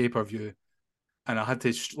pay-per-view, and I had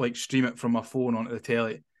to stream it from my phone onto the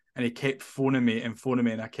telly. And he kept phoning me,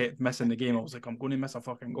 and I kept missing the game. I was like, I'm going to miss a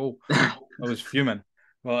fucking goal. I was fuming.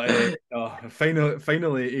 But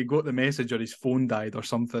finally, he got the message, or his phone died or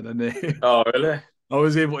something, and Oh, really? I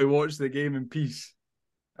was able to watch the game in peace.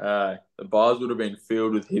 The bars would have been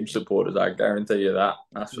filled with Hibs supporters. I guarantee you that.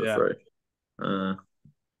 That's for free.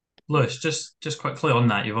 Lewis, just quickly on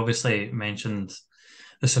that, you've obviously mentioned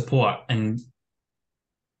the support, and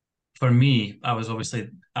for me, I was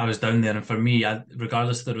down there, and for me,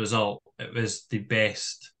 regardless of the result, it was the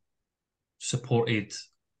best supported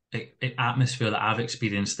atmosphere that I've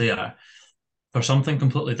experienced there. For something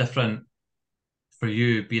completely different, for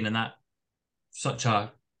you being in that such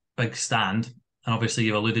a big stand, and obviously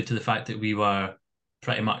you've alluded to the fact that we were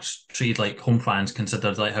pretty much treated like home fans,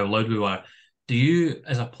 considered like how loud we were. Do you,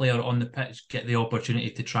 as a player on the pitch, get the opportunity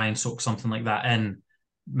to try and soak something like that in?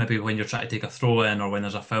 Maybe when you're trying to take a throw in, or when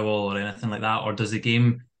there's a foul or anything like that, or does the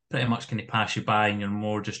game pretty much kind of pass you by and you're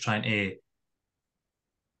more just trying to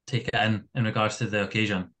take it in regards to the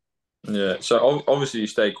occasion? Yeah, so obviously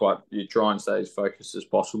you try and stay as focused as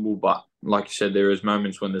possible, but like you said, there is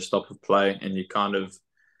moments when there's stop of play and you kind of,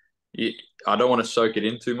 I don't want to soak it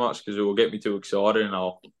in too much because it will get me too excited, and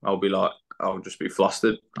I'll be like, I'll just be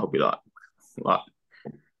flustered. I'll be like,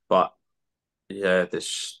 but yeah, I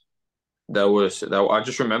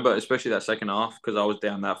just remember, especially that second half, because I was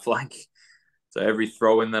down that flank. So every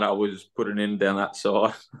throw in that I was putting in down that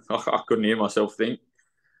side, I couldn't hear myself think.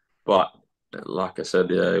 But like I said,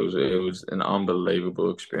 yeah, it was an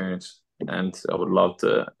unbelievable experience, and I would love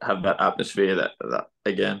to have that atmosphere that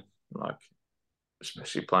again, like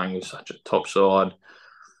especially playing with such a top side.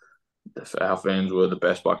 Our fans were the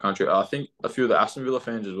best by country. I think a few of the Aston Villa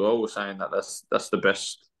fans as well were saying that that's the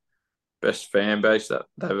best fan base that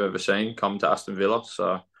they've ever seen come to Aston Villa.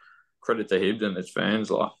 So credit to Hibs and its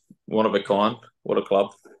fans, like one of a kind. What a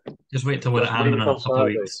club! Just wait till we're at Hampden in a couple of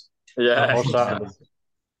weeks. Yeah, Or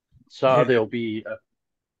Saturday will be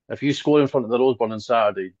if you score in front of the Roseburn on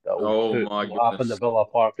Saturday, that will oh put my what happened goodness, at Villa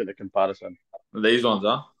Park into comparison. these ones,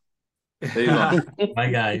 huh? These ones. My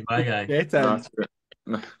guy. Get No,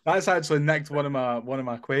 in. That's actually nicked one of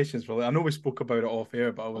my questions. Really, I know we spoke about it off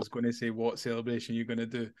air, but I was going to say, what celebration you're going to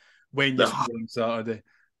do when you score on Saturday?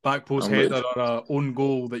 Back post header or a own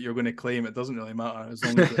goal that you're going to claim, it doesn't really matter as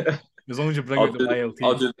long as you bring out the wild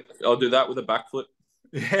team. I'll do that with a backflip.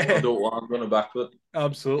 Yeah, I'll do it while I'm doing a backflip.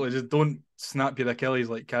 absolutely. Just don't snap your Achilles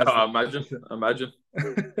like Kaz. Oh, imagine.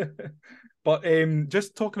 But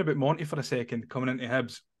just talking about Monty for a second, coming into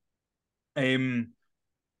Hibs,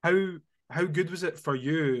 how good was it for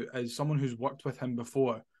you as someone who's worked with him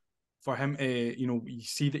before, for him to, you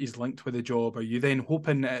see that he's linked with the job? Are you then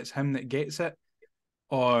hoping that it's him that gets it,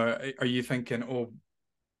 or are you thinking, oh,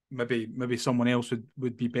 maybe someone else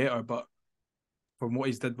would be better? But from what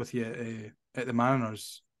he's did with you at the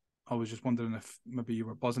Mariners, I was just wondering if maybe you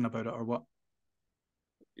were buzzing about it or what.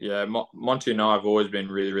 Yeah, Monty and I have always been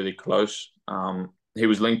really, really close. He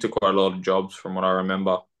was linked to quite a lot of jobs from what I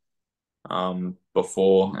remember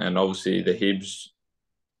before, and obviously the Hibs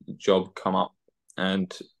job come up,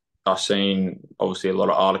 and I've seen obviously a lot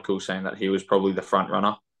of articles saying that he was probably the front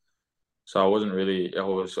runner. So I wasn't really. I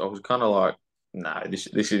was kind of like, no, this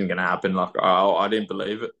isn't going to happen. Like I didn't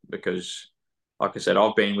believe it because, like I said,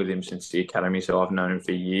 I've been with him since the academy, so I've known him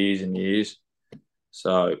for years and years.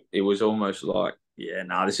 So it was almost like, yeah,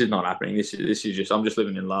 no, this is not happening. This is just, I'm just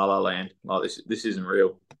living in La La Land. Like this isn't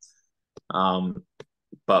real.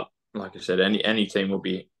 But like I said, any team will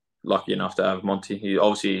be lucky enough to have Monty. He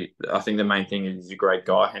obviously, I think the main thing is he's a great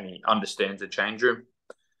guy and he understands the change room,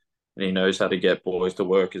 and he knows how to get boys to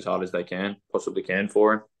work as hard as they possibly can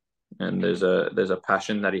for him. And there's a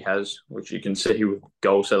passion that he has, which you can see with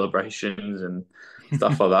goal celebrations and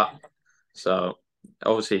stuff like that. So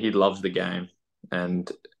obviously he loves the game, and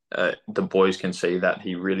the boys can see that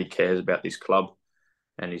he really cares about this club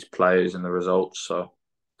and his players and the results. So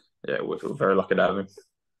yeah, we're very lucky to have him.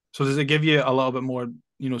 So does it give you a little bit more,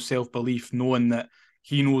 self-belief, knowing that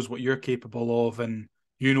he knows what you're capable of and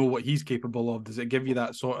you know what he's capable of? Does it give you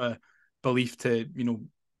that sort of belief to,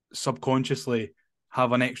 subconsciously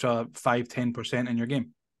have an extra 5-10% in your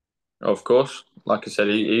game? Of course. Like I said,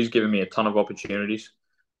 he's given me a ton of opportunities,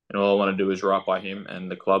 and all I want to do is right by him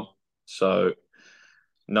and the club. So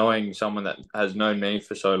knowing someone that has known me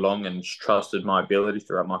for so long and trusted my ability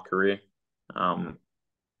throughout my career,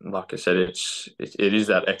 like I said, it is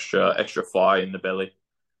that extra fire in the belly,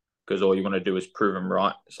 because all you want to do is prove them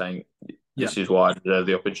right, saying this is why I deserve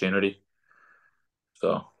the opportunity.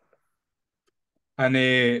 So.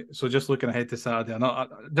 And so just looking ahead to Saturday,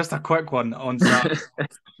 just a quick one on Saturday.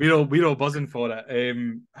 we're all buzzing for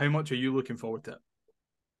it. How much are you looking forward to it?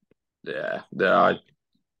 Yeah,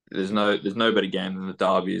 there's no better game than the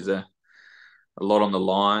derby, is there? A lot on the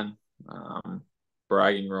line,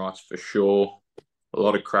 bragging rights for sure. A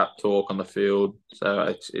lot of crap talk on the field,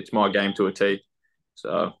 so it's my game to a T.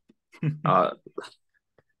 So, yeah,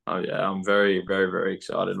 I'm very, very, very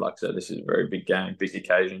excited. Like I said, this is a very big game, big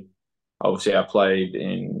occasion. Obviously, I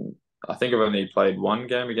think I've only played one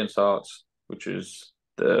game against Hearts, which was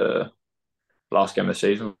the last game of the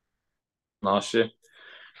season last year,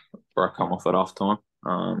 where I come off at half time.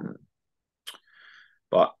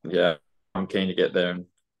 But yeah, I'm keen to get there and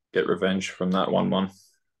get revenge from that 1-1.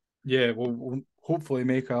 Yeah, we'll hopefully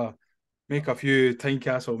make a few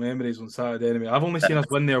Tynecastle memories on Saturday anyway. I've only seen us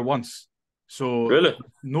win there once, so Really?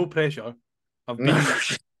 no pressure.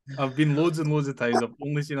 I've been loads and loads of times. I've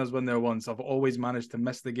only seen us win there once. I've always managed to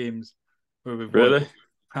miss the games where we've won. Really?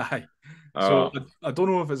 Aye. So I don't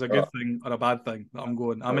know if it's a good thing or a bad thing that I'm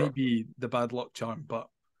going. I might be the bad luck charm, but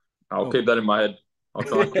I'll keep that in my head. I'll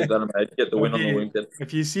try and keep that in my head. Get the win on the weekend.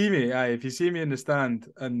 If you see me in the stand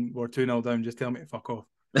and we're 2-0 down, just tell me to fuck off.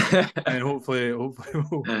 And hopefully we'll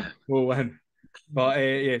win. But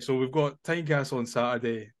yeah, so we've got Tynecastle on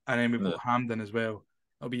Saturday, and then we've got Hampden as well.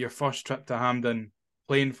 It'll be your first trip to Hampden,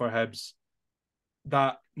 playing for Hibs.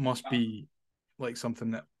 That must be like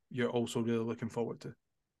something that you're also really looking forward to.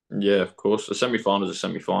 Yeah, of course. A semi-final is a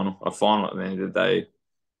semi-final. A final at the end of the day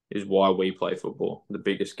is why we play football. The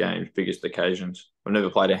biggest games, biggest occasions. I've never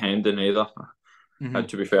played a Hampden either. And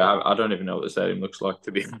to be fair, I don't even know what the stadium looks like,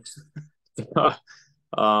 to be honest.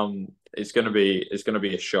 It's gonna be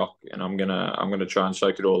a shock, and I'm gonna try and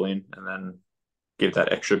soak it all in, and then give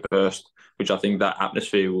that extra burst, which I think that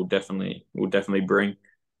atmosphere will definitely bring.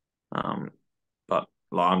 But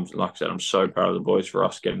like I said, I'm so proud of the boys for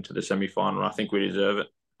us getting to the semi-final. I think we deserve it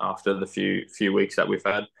after the few weeks that we've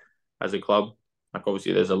had as a club. Like,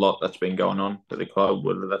 obviously, there's a lot that's been going on with the club,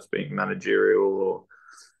 whether that's being managerial or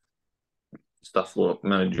stuff. Like,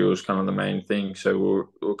 managerial is kind of the main thing. So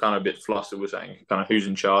we're kind of a bit flustered. We're saying kind of who's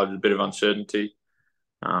in charge, a bit of uncertainty.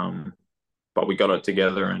 But we got it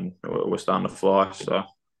together and we're starting to fly. So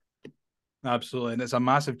absolutely, and it's a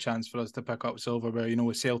massive chance for us to pick up silverware. You know,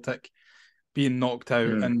 with Celtic being knocked out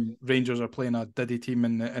and Rangers are playing a Diddy team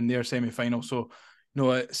in their semi-final. So, you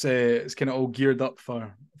know, it's kind of all geared up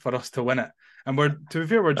for us to win it. And to be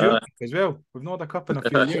fair, we're due as well. We've not had a cup in a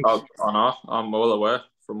few years. I'm well aware.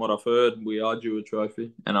 From what I've heard, we are due a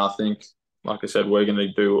trophy. And I think, like I said, we're going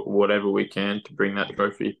to do whatever we can to bring that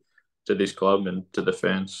trophy to this club and to the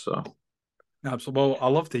fans. So, absolutely. Well, I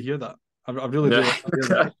love to hear that. I really do. I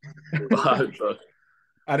hear that.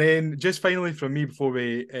 And then just finally from me before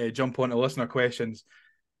we jump on to listener questions,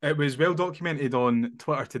 it was well documented on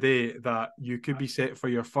Twitter today that you could be set for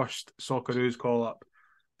your first Socceroos call-up.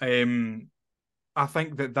 I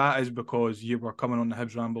think that is because you were coming on the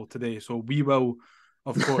Hibs Ramble today. So we will,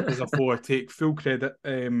 of course, as a four, take full credit.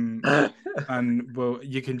 And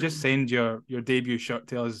you can just send your debut shirt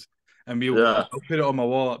to us, and I'll put it on my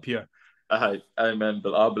wall up here. Amen.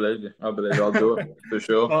 But I believe you. I'll do it for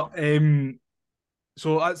sure. But,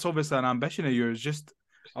 so that's obviously an ambition of yours. Just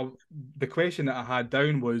the question that I had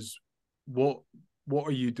down was, what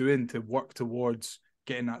are you doing to work towards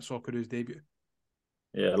getting that Socceroos debut?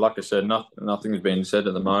 Yeah, like I said, nothing's been said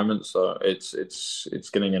at the moment, so it's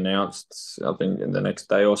getting announced, I think, in the next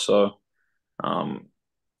day or so.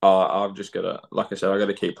 I've just got to, like I said, I got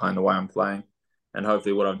to keep playing the way I'm playing, and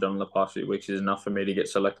hopefully, what I've done in the past few weeks is enough for me to get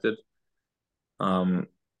selected.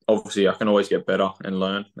 Obviously, I can always get better and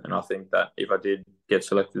learn, and I think that if I did get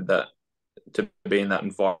selected, that to be in that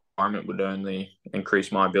environment would only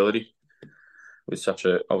increase my ability. With such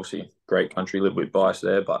a obviously great country, a little bit biased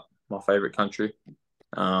there, but my favourite country.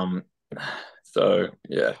 So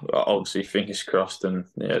yeah, obviously fingers crossed, and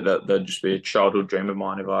yeah, that'd just be a childhood dream of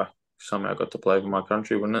mine if I somehow got to play for my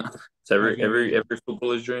country, wouldn't it? It's every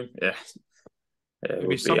footballer's dream. Yeah, it'd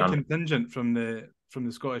be some contingent from the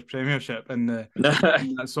Scottish Premiership and that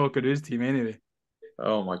Socceroos team anyway.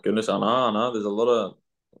 Oh my goodness, I know. There's a lot of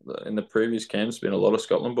in the previous camps. Been a lot of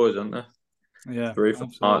Scotland boys, haven't there? Yeah, 3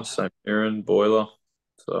 from Hearts, St Mirren, Boiler.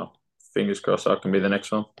 So fingers crossed I can be the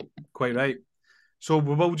next one. Quite right. So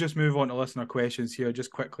we will just move on to listener questions here,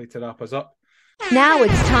 just quickly to wrap us up. Now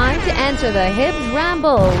it's time to answer the Hibs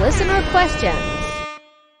Ramble listener questions.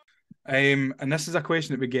 And this is a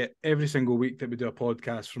question that we get every single week that we do a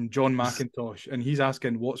podcast from John McIntosh, and he's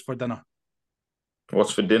asking, "What's for dinner?"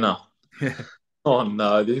 What's for dinner? Yeah. Oh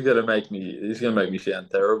no, this is gonna make me sound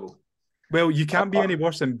terrible. Well, you can't be any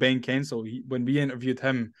worse than Ben Kensel. When we interviewed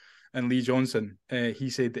him and Lee Johnson, he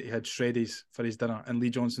said that he had shreddies for his dinner, and Lee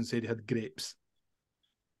Johnson said he had grapes.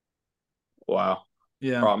 Wow.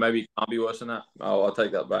 Yeah. All right, maybe it can't be worse than that. Oh, I'll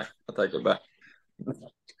take that back.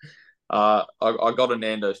 I got a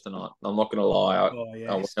Nando's tonight. I'm not going to lie. Oh, I yes.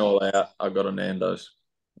 went all out. I got a Nando's.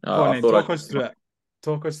 Go on I then, thought talk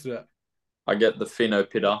us through it. I get the Fino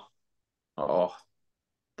Pitta. Oh,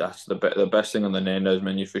 that's the best thing on the Nando's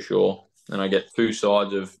menu for sure. And I get 2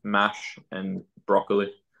 sides of mash and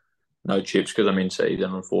broccoli. No chips because I'm in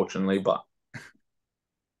season, unfortunately. But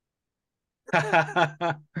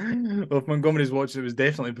Well, if Montgomery's watched, it was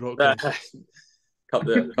definitely broccoli. cut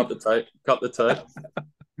the tape.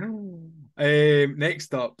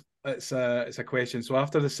 Next up, it's a question. So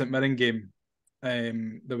after the St Mirren game,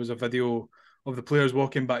 there was a video of the players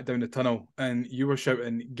walking back down the tunnel, and you were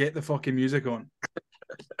shouting, "Get the fucking music on!"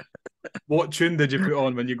 What tune did you put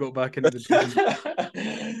on when you got back into the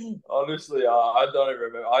team? Honestly, I don't even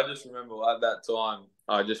remember. I just remember at that time,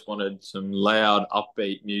 I just wanted some loud,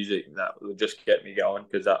 upbeat music that would just get me going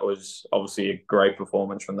because that was obviously a great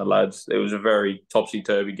performance from the lads. It was a very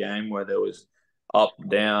topsy-turvy game where there was up,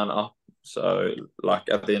 down, up. So, like,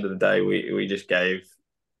 at the end of the day, we were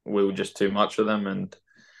just too much for them. And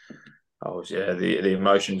the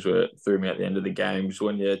emotions were through me at the end of the games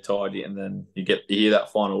when you're tired and then you hear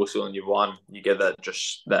that final whistle and you've won. You get that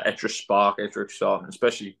extra spark, extra excitement,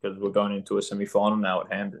 especially because we're going into a semi-final now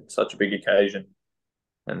at hand. It's such a big occasion,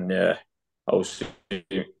 and I was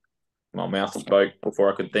my mouth spoke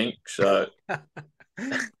before I could think. So, well,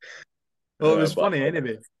 it was funny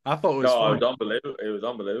anyway. I thought it was funny. It was unbelievable. It was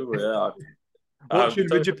unbelievable. Yeah. What tune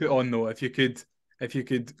would you put on though if you could? If you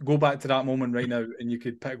could go back to that moment right now and you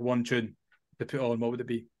could pick one tune to put on, what would it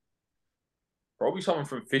be? Probably someone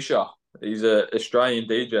from Fisher. He's an Australian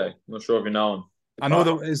DJ. I'm not sure if you know him. I know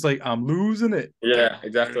that it's like, I'm losing it. Yeah,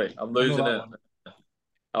 exactly. I'm losing it.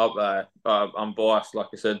 I'm biased, like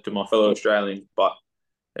I said, to my fellow Australians, but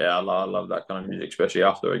yeah, I love that kind of music, especially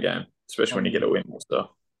after a game, especially when you get a win.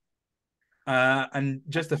 So. And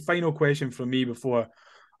just a final question from me before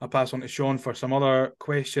I pass on to Sean for some other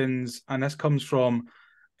questions. And this comes from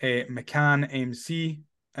McCann MC.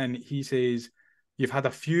 And he says, you've had a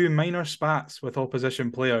few minor spats with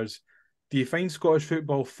opposition players. Do you find Scottish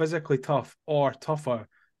football physically tough or tougher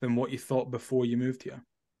than what you thought before you moved here?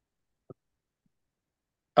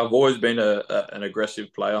 I've always been an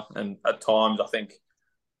aggressive player. And at times, I think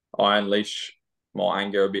I unleash my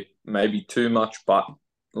anger a bit, maybe too much. But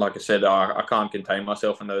like I said, I can't contain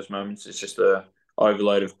myself in those moments. It's just a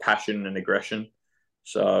overload of passion and aggression.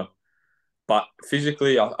 So, but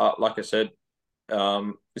physically, I like I said,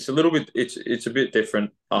 it's a little bit, it's a bit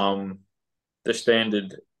different. The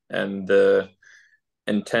standard and the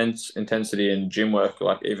intensity in gym work,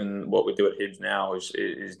 like even what we do at Hibs now,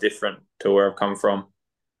 is different to where I've come from.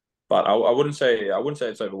 But I wouldn't say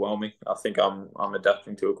it's overwhelming. I think I'm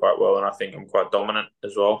adapting to it quite well, and I think I'm quite dominant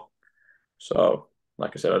as well. So,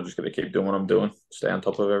 like I said, I'm just going to keep doing what I'm doing, stay on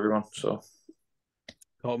top of everyone. So.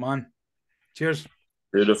 Top man. Cheers.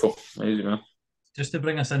 Beautiful. Easy, man. Just to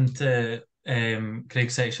bring us into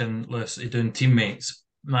Craig's section, Lewis, doing teammates,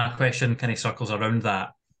 my question kind of circles around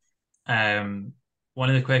that. One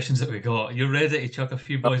of the questions that we got, you're ready to chuck a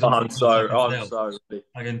few boys up. I'm so ready.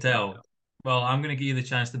 I can tell. Well, I'm going to give you the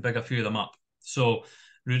chance to big a few of them up. So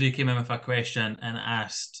Rudy came in with a question and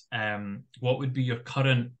asked, what would be your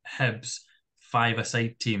current Hibs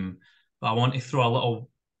 5-a-side team? But I want to throw a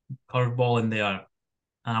little curveball in there.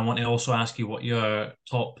 And I want to also ask you what your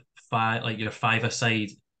top 5, like your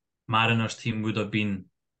 5-a-side Mariners team would have been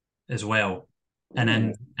as well. And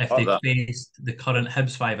then if they faced the current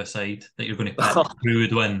Hibs 5-a-side that you're going to pick, who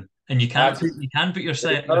would win? And you can't put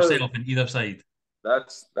yourself in either side.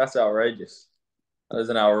 That's outrageous. That is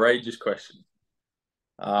an outrageous question.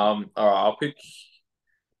 All right, I'll pick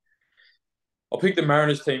the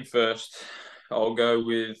Mariners team first. I'll go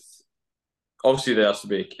with, obviously there has to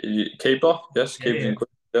be a keeper. Yes, keeper's in.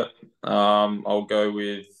 I'll go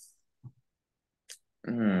with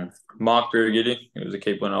Mark Birighitti. He was a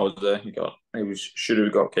keeper when I was there. Should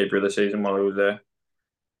have got keeper of the season while he was there.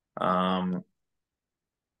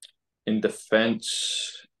 In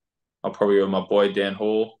defence, I'll probably go with my boy Dan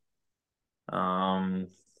Hall. Other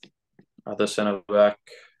centre back.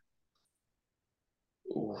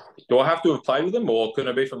 Do I have to have played with them, or can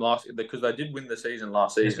it be from last? Because they did win the season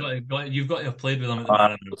last season. You've got to have played with them at the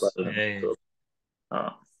Mariners.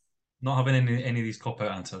 Yeah. Not having any of these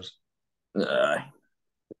cop-out answers. Ruben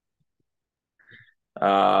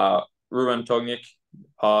Tognick,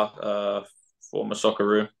 former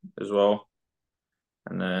Socceroo as well.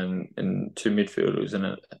 And then in 2 midfielders, and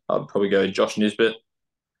I'd probably go Josh Nisbet,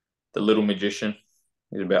 the little magician.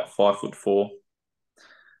 He's about 5'4".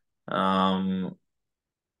 How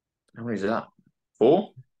many is that?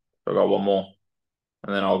 4? I got one more,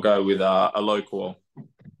 and then I'll go with a local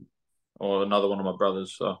or another one of my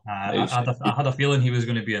brothers. So I had a feeling he was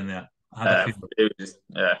going to be in there. I had a feeling.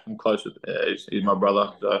 I'm close with. He's my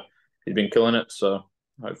brother, so he's been killing it. So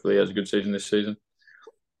hopefully he has a good season this season.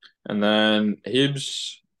 And then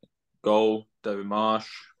Hibs, goal, David Marsh.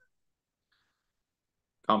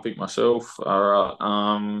 Can't pick myself. All right.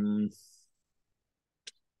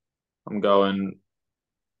 I'm going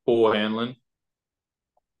Paul Hanlon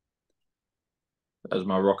as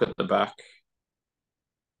my rock at the back.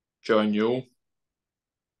 Joe Newell.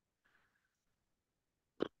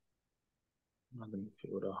 Another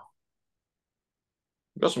midfielder.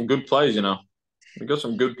 We've got some good plays, you know. We've got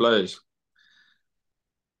some good plays.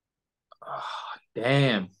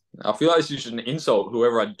 Damn. I feel like it's just an insult,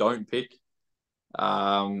 whoever I don't pick.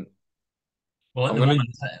 Well, at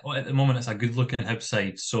the moment, it's a good-looking Hibs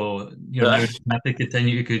side, so you're now going to have to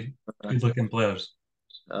continue to good-looking players.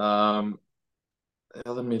 The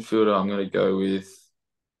other midfielder I'm going to go with,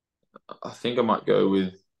 I think I might go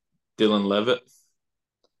with Dylan Levitt,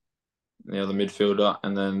 the other midfielder,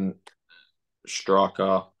 and then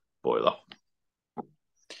striker, Boiler.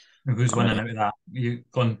 And who's winning out of that? You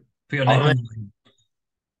go on, put your name in.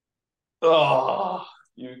 Oh,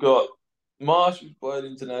 you've got Marsh, who's played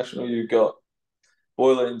international. You've got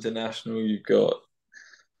Boiler international. You've got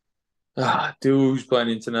Dill, who's playing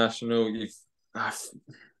international.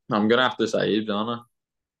 I'm gonna have to say Hibs, aren't I?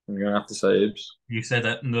 I'm gonna have to say Hibs. You said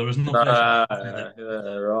it, and there was no pressure.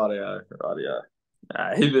 Rightio.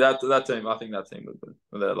 That team. I think that team was good.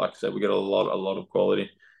 Like I said, we got a lot of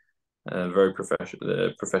quality, and very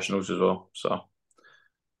professionals as well. So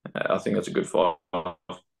I think that's a good fight.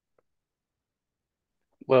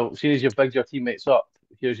 Well, seeing as you've bigged your teammates up,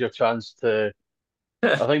 here's your chance to.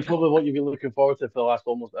 I think probably what you've been looking forward to for the last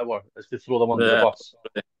almost hour is to throw them under the bus.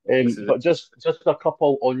 But just a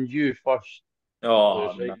couple on you first.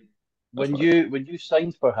 Oh, Lewis, right? When you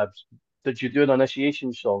signed for Hibs, did you do an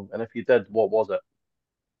initiation song? And if you did, what was it?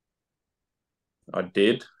 I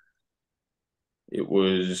did. It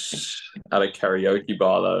was at a karaoke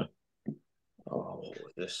bar though. Oh, what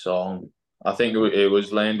was this song? I think it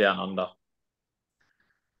was Land Down Under.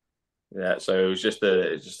 Yeah, so it was just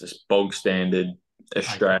this bog standard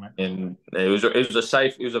Australian. It was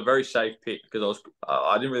a very safe pick because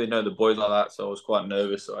I didn't really know the boys like that, so I was quite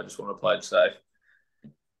nervous. So I just wanted to play it safe.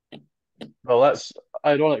 Well, that's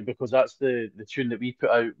ironic because that's the tune that we put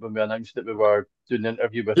out when we announced that we were doing the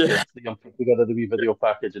interview with you. And put together the wee video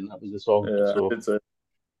package, and that was the song.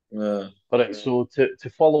 Yeah. All right. So to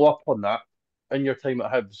follow up on that, in your time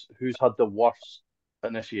at Hibs, who's had the worst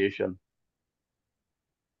initiation?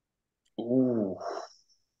 Ooh.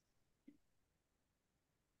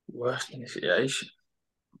 Worst initiation.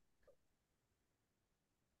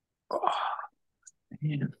 Oh,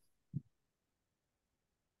 man.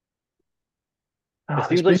 It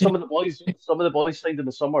seems like some of the boys signed in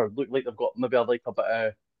the summer look like they've got maybe a bit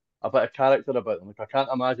of character about them. Like I can't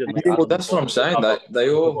imagine. Like, well, that's what I'm saying. They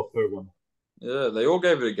all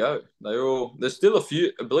gave it a go. There's still a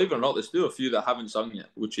few. Believe it or not, there's still a few that haven't sung yet,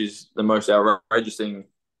 which is the most outrageous thing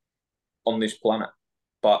on this planet.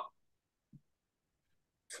 But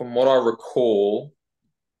from what I recall,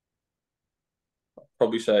 I'd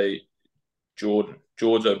probably say Jordan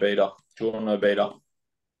Obeda.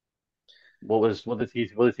 What did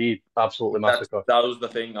he absolutely massacre? That was the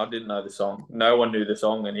thing. I didn't know the song. No one knew the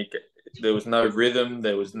song, and there was no rhythm.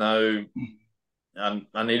 There was no. And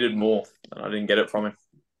I needed more, and I didn't get it from him.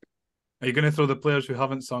 Are you going to throw the players who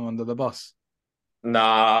haven't sung under the bus? No,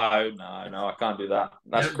 I can't do that.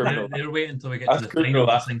 That's criminal. They're waiting until we get to the final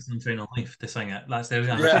to sing Sunshine on Life to sing it. That's their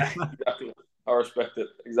exactly. I respect it.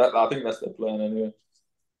 Exactly. I think that's their plan anyway.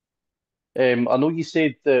 I know you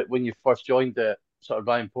said that when you first joined it, sort of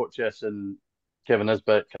Ryan Porteous and Kevin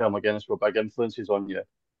Nisbet, Kyle McGuinness were big influences on you.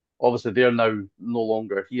 Obviously, they're now no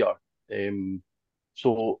longer here.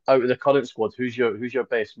 So out of the current squad, who's your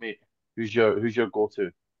best mate? Who's your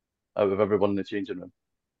go-to out of everyone in the changing room?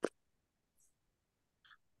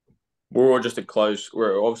 We're all just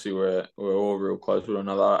we're all real close with one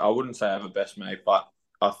another. I wouldn't say I have a best mate, but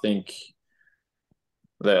I think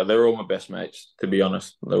they're all my best mates, to be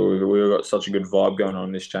honest. We've got such a good vibe going on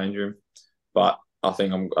in this change room. But I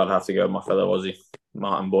think I'd have to go with my fellow Aussie,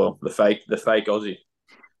 Martin Boyle, the fake Aussie,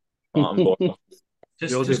 Martin Boyle.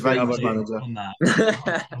 Just on that,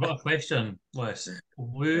 I've got a question, Lewis.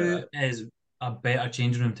 Who is a better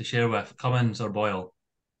changing room to share with, Cummings or Boyle?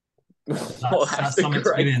 That's some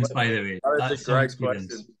experience, by the way. That That's is a some great experience.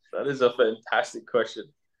 question. That is a fantastic question.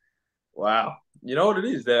 Wow. You know what it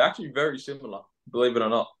is? They're actually very similar, believe it or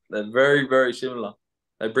not. They're very, very similar.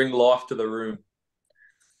 They bring life to the room.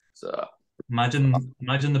 So Imagine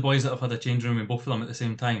the boys that have had a change room with both of them at the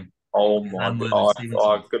same time. oh my Hanlon and God, Stevenson.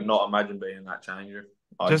 I could not imagine being in that change room.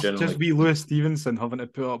 Just wee Lewis Stevenson having to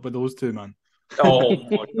put up with those two, man. Oh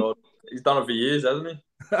my God, he's done it for years, hasn't he?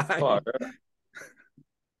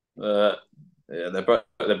 Oh, yeah,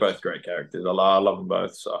 they're both great characters. I love them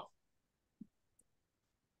both. So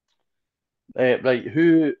Right,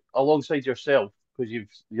 who alongside yourself, because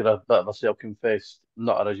you're a bit of a self-confessed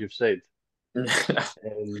nutter, as you've said.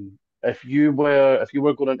 If you were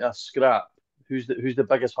going into a scrap, who's the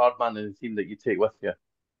biggest hard man in the team that you take with you?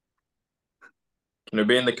 Can it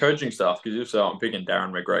be in the coaching staff? Because if so, I'm picking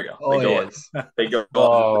Darren McGregor. Oh, yes. Oh, The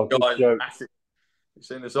good guy's shout. massive. You've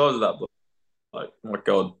seen the size of that bloke. Like, oh my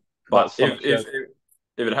God. But if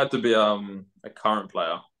it had to be a current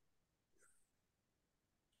player,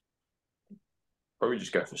 probably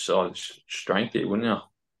just go for size strength here, wouldn't you?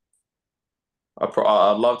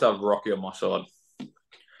 I'd love to have Rocky on my side.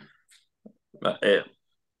 But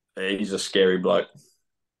he's a scary bloke.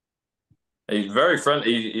 He's very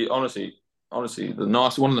friendly. He honestly, one of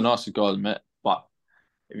the nicest guys I've met. But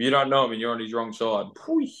if you don't know him and you're on his wrong side,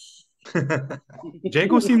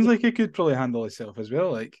 Jago seems like he could probably handle himself as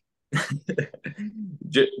well. Like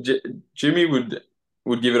Jimmy would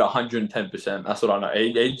give it 110%. That's what I know.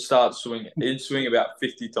 He'd start swinging. He'd swing about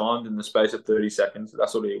 50 times in the space of 30 seconds.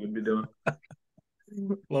 That's what he would be doing.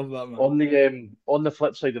 Love that, man. On the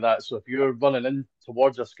flip side of that, so if you're running in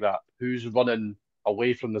towards a scrap, who's running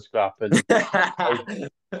away from the scrap and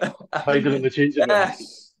hiding in the changing room?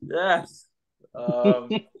 Yes. So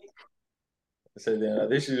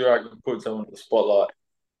this is where I can put someone in the spotlight.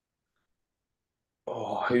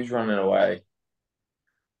 Oh, who's running away?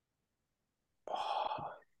 Oh,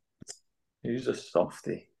 who's a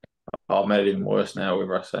softie? I've made it even worse now,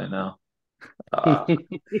 whatever I say now.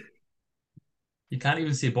 You can't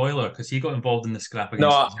even say Boiler because he got involved in the scrap against.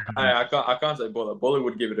 No, I can't say Boiler. Boiler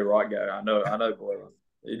would give it a right go. I know Boiler.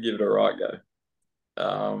 He'd give it a right go.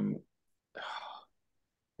 I'm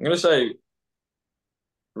gonna say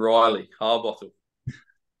Riley Harbottle.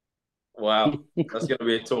 Wow, that's gonna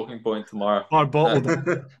be a talking point tomorrow.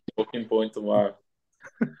 Hard-bottled. Talking point tomorrow.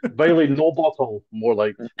 Bailey, no bottle, more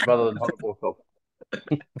like, rather than hard bottle.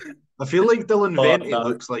 I feel like Dylan Venti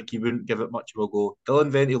looks like he wouldn't give it much of a go. Dylan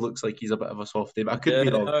Venti looks like he's a bit of a softie, but I could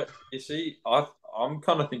be wrong. No, you see, I'm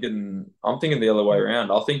kind of thinking. I'm thinking the other way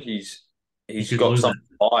around. I think he's got some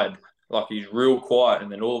pride. Like he's real quiet, and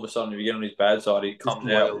then all of a sudden, if you get on his bad side, he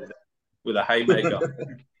comes out with a haymaker.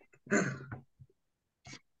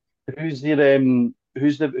 Who's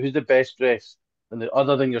the best dressed, and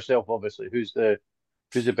other than yourself, obviously, who's the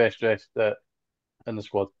best dressed in the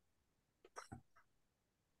squad?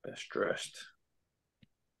 Best dressed.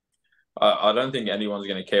 I don't think anyone's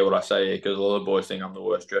going to care what I say here because a lot of boys think I'm the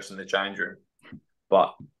worst dressed in the change room.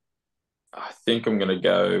 But I think I'm going to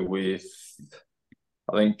go with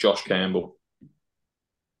Josh Campbell.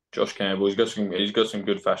 Josh Campbell, he's got some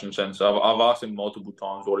good fashion sense. I've asked him multiple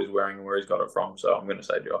times what he's wearing and where he's got it from, so I'm going to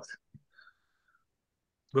say Josh.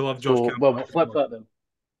 We love Josh Campbell. Well, we'll flip that then.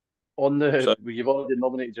 You've already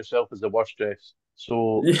nominated yourself as the worst dressed.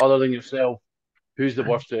 So, other than yourself, who's the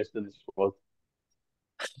worst dressed in the squad?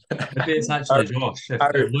 Maybe it's actually Josh.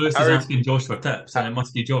 If Lewis is asking Josh for tips, then it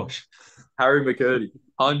must be Josh. Harry McCurdy,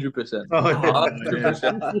 100%.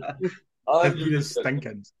 100%. 100%.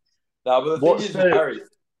 Stinking. No, but the thing is, Harry,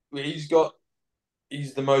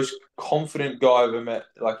 he's the most confident guy I've ever met.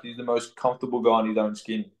 Like, he's the most comfortable guy in his own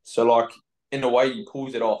skin. So, like, in a way, he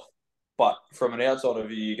pulls it off. But from an outsider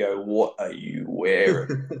view, you go, "What are you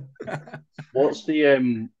wearing?" What's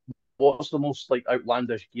the most like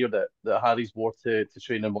outlandish gear that Harry's wore to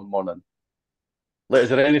training one morning? Like, is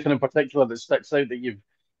there anything in particular that sticks out that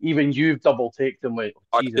you've double taked and went?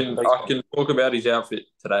 I can talk about his outfit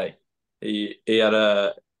today. He had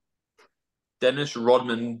a Dennis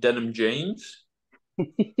Rodman denim jeans.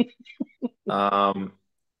 What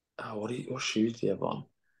shoes do you have on?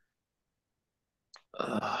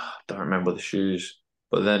 Don't remember the shoes.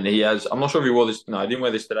 But then he has, I'm not sure if he wore this. No, I didn't wear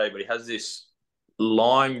this today, but he has this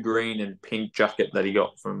lime green and pink jacket that he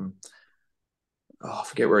got from, I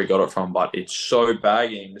forget where he got it from, but it's so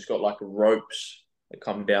baggy and it's got like ropes that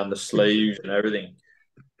come down the sleeves and everything.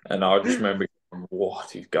 And I just remember,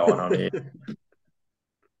 what is going on here?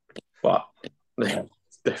 But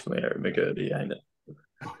it's definitely Eric McGurdy, ain't it?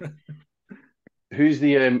 Who's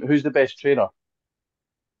the best trainer?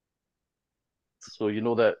 So you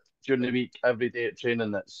know that during the week, every day at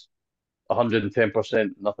training, that's 110%,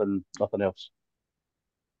 nothing else.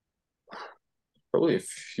 Probably a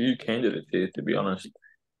few candidates here, to be honest.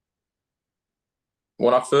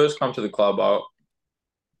 When I first come to the club,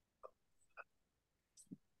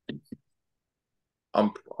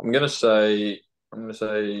 I'm gonna say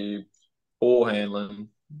Paul Hanlon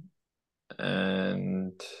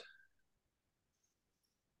and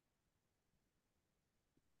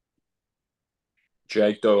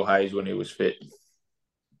Jake Doyle Hayes when he was fit.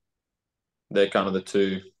 They're kind of the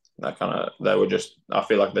two they were just, I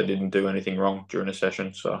feel like they didn't do anything wrong during the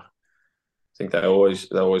session, so I think they always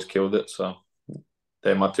killed it. So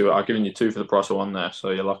they're my two. I've given you two for the price of one there,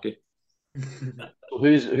 so you're lucky.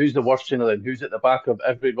 Who's the worst trainer then? Who's at the back of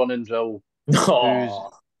every running drill? Who's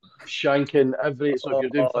shanking every? So if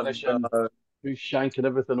you're doing finishing, who's shanking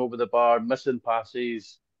everything over the bar, missing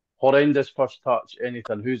passes, horrendous first touch,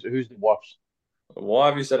 anything? Who's the worst? Why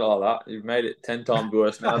have you said it like that? You've made it 10 times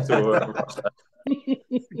worse now. He's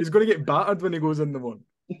going to get battered when he goes in the one.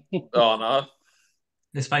 Oh no!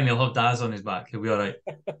 It's fine. He'll have Daz on his back. He'll be all right.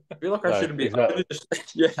 I feel like I shouldn't be. Exactly.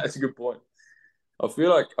 Yeah, that's a good point. I feel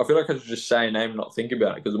like I should just say a name and not think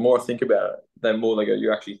about it, because the more I think about it, the more they go,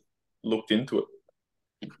 you actually looked into it.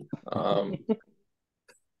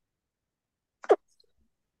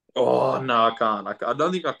 Oh no, I can't. I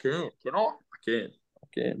don't think I can. Can I? I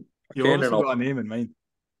can. You also got a name in mind.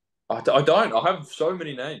 I don't. I have so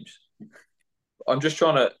many names. I'm just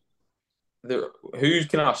trying to. Who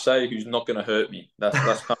can I say who's not going to hurt me? That's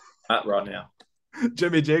kind of that right now.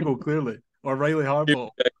 Jimmy Jago, clearly, or Riley Harbaugh.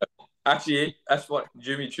 Actually, that's what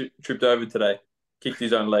Jimmy tripped over today. Kicked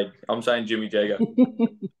his own leg. I'm saying Jimmy Jago.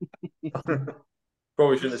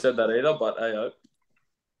 Probably shouldn't have said that either, but hey.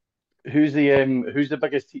 Who's the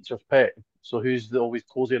biggest teacher's pet? So who's always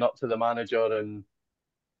cozying up to the manager and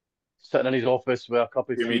sitting in his office with a cup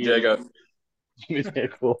of Jimmy tea? Jago. Jimmy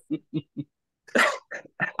Jago.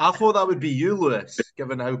 I thought that would be you, Lewis,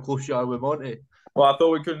 given how close you are with Monty. Well, I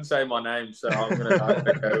thought we couldn't say my name, so I'm gonna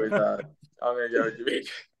go with Jimmy.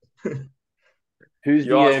 Who's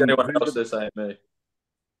you ask anyone else, they're saying me.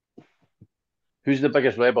 Who's the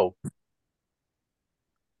biggest rebel?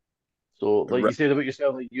 So, like you said about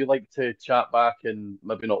yourself, like you like to chat back and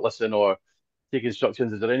maybe not listen or take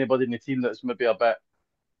instructions. Is there anybody in the team that's maybe a bit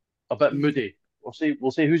moody?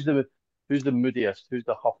 We'll say who's the moodiest, who's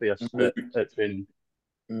the huffiest at training?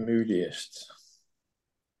 Moodiest.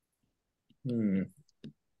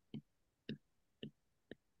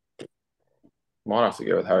 Might have to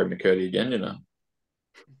go with Harry McCurdy again, you know.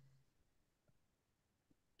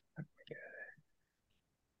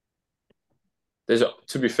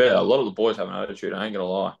 To be fair, a lot of the boys have an attitude. I ain't gonna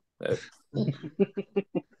lie.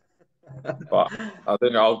 But I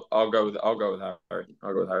think I'll go with Harry. I'll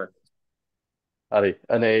go with Harry. Harry.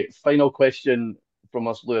 And a final question from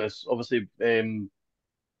us, Lewis. Obviously,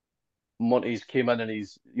 Monty's came in and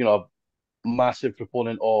he's a massive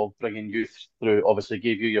proponent of bringing youth through. Obviously,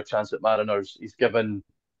 gave you your chance at Mariners. He's given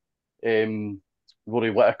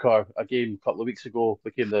Rory Whittaker a game a couple of weeks ago,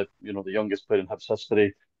 became the youngest player in Hibs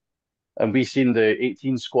history. And we seen the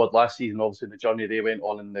 18 squad last season, obviously the journey they went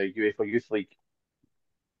on in the UEFA Youth League.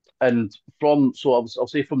 And I'll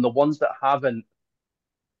say from the ones that haven't,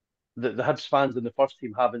 the Hibs fans in the first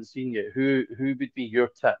team haven't seen yet, who would be your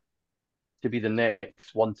tip to be the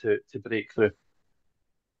next one to break through?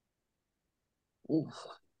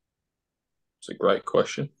 It's a great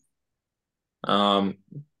question. Well,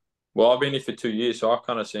 I've been here for 2 years, so I've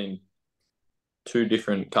kind of seen two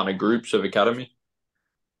different kind of groups of academy.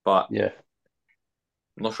 But yeah,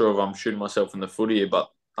 I'm not sure if I'm shooting myself in the foot here, but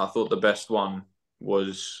I thought the best one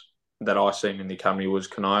was that I seen in the academy was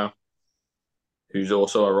Kanaya, who's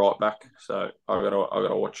also a right back. So I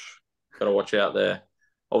gotta watch out there.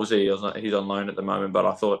 Obviously, he's on loan at the moment, but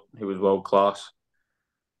I thought he was world class.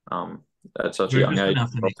 At such a young age. You're going to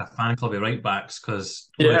have to make a fan club of right backs, because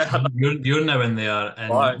you're now in there,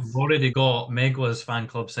 and we've already got Megla's fan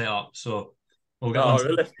club set up. So we'll get on.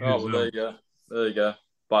 Really? Well, there you go. There you go.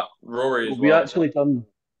 But Rory as we well. actually done.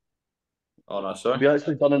 Oh no, sorry. We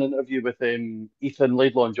actually done an interview with Ethan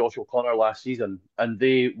Laidlaw and Josh O'Connor last season, and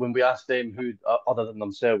when we asked them who, other than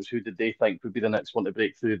themselves, who did they think would be the next one to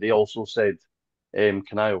break through, they also said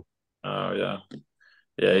Canale. Oh yeah,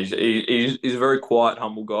 yeah. He's a very quiet,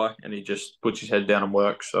 humble guy, and he just puts his head down and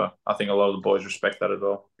works. So I think a lot of the boys respect that as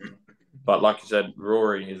well. But like you said,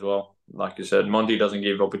 Rory as well. Like you said, Monty doesn't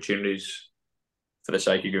give opportunities for the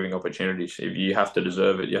sake of giving opportunities. If you have to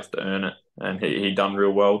deserve it, you have to earn it. And he done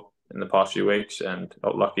real well in the past few weeks, and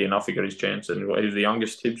lucky enough, he got his chance. And he was the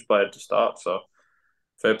youngest Hibs player to start. So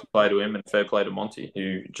fair play to him, and fair play to Monty,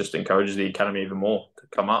 who just encourages the academy even more to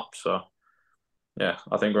come up. So yeah,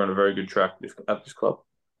 I think we're on a very good track at this club.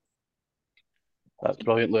 That's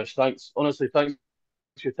brilliant, Lewis. Thanks. Honestly, thanks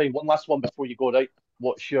for your time. One last one before you go, right?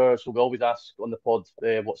 So we always ask on the pod,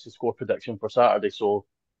 what's the score prediction for Saturday? So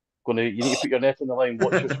you need to put your neck on the line.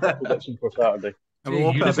 What's your score prediction for Saturday? And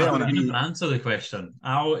we'll put a bet on it. You never answer the question.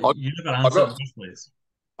 You never answer in the first place.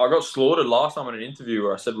 I got slaughtered last time in an interview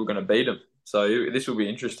where I said we're going to beat them. So this will be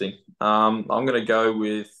interesting. I'm going to go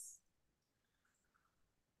with...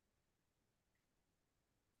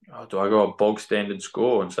 do I go a bog standard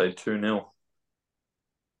score and say 2-0?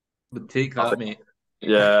 But take that, mate.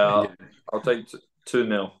 Yeah, I'll take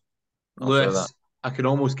 2-0. Lewis, I can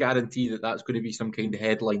almost guarantee that that's going to be some kind of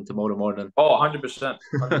headline tomorrow morning. Oh, 100%.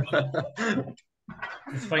 100%.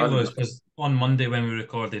 It's fine, Lewis, because on Monday when we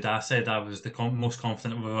recorded, I said I was the most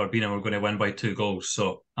confident I've ever been and we're going to win by 2 goals.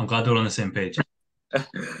 So I'm glad we're on the same page.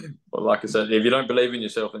 Well, like I said, if you don't believe in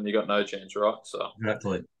yourself, then you got no chance, right? So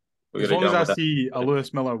Exactly. As long as I see a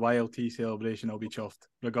Lewis Miller YLT celebration, I'll be chuffed,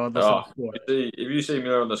 regardless of the score. If you see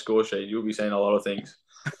Miller on the score sheet, you'll be seeing a lot of things.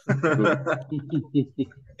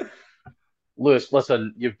 Lewis,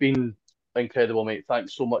 listen, you've been incredible, mate.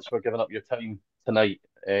 Thanks so much for giving up your time tonight.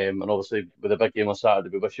 And obviously, with the big game on Saturday,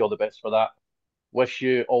 we wish you all the best for that. Wish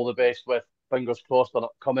you all the best with, fingers crossed, an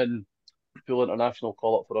upcoming full international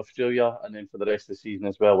call-up for Australia and then for the rest of the season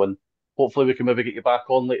as well. And hopefully we can maybe get you back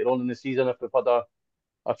on later on in the season if we've had a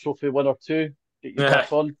trophy win or two. Get you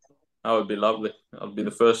back on. That would be lovely. I'll be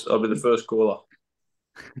the first caller.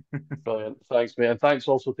 Brilliant. Thanks, mate. And thanks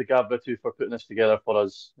also to Gav Vitu for putting this together for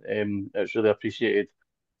us. It's really appreciated.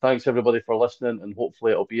 Thanks everybody for listening, and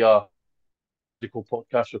hopefully it'll be a cool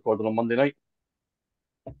podcast recorded on Monday night.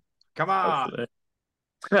 Come on.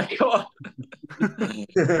 Come on.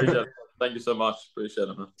 Thank you so much. Appreciate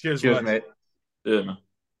it, man. Cheers mate. Yeah, man.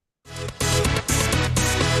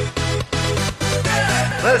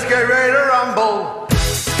 Let's get ready to rumble.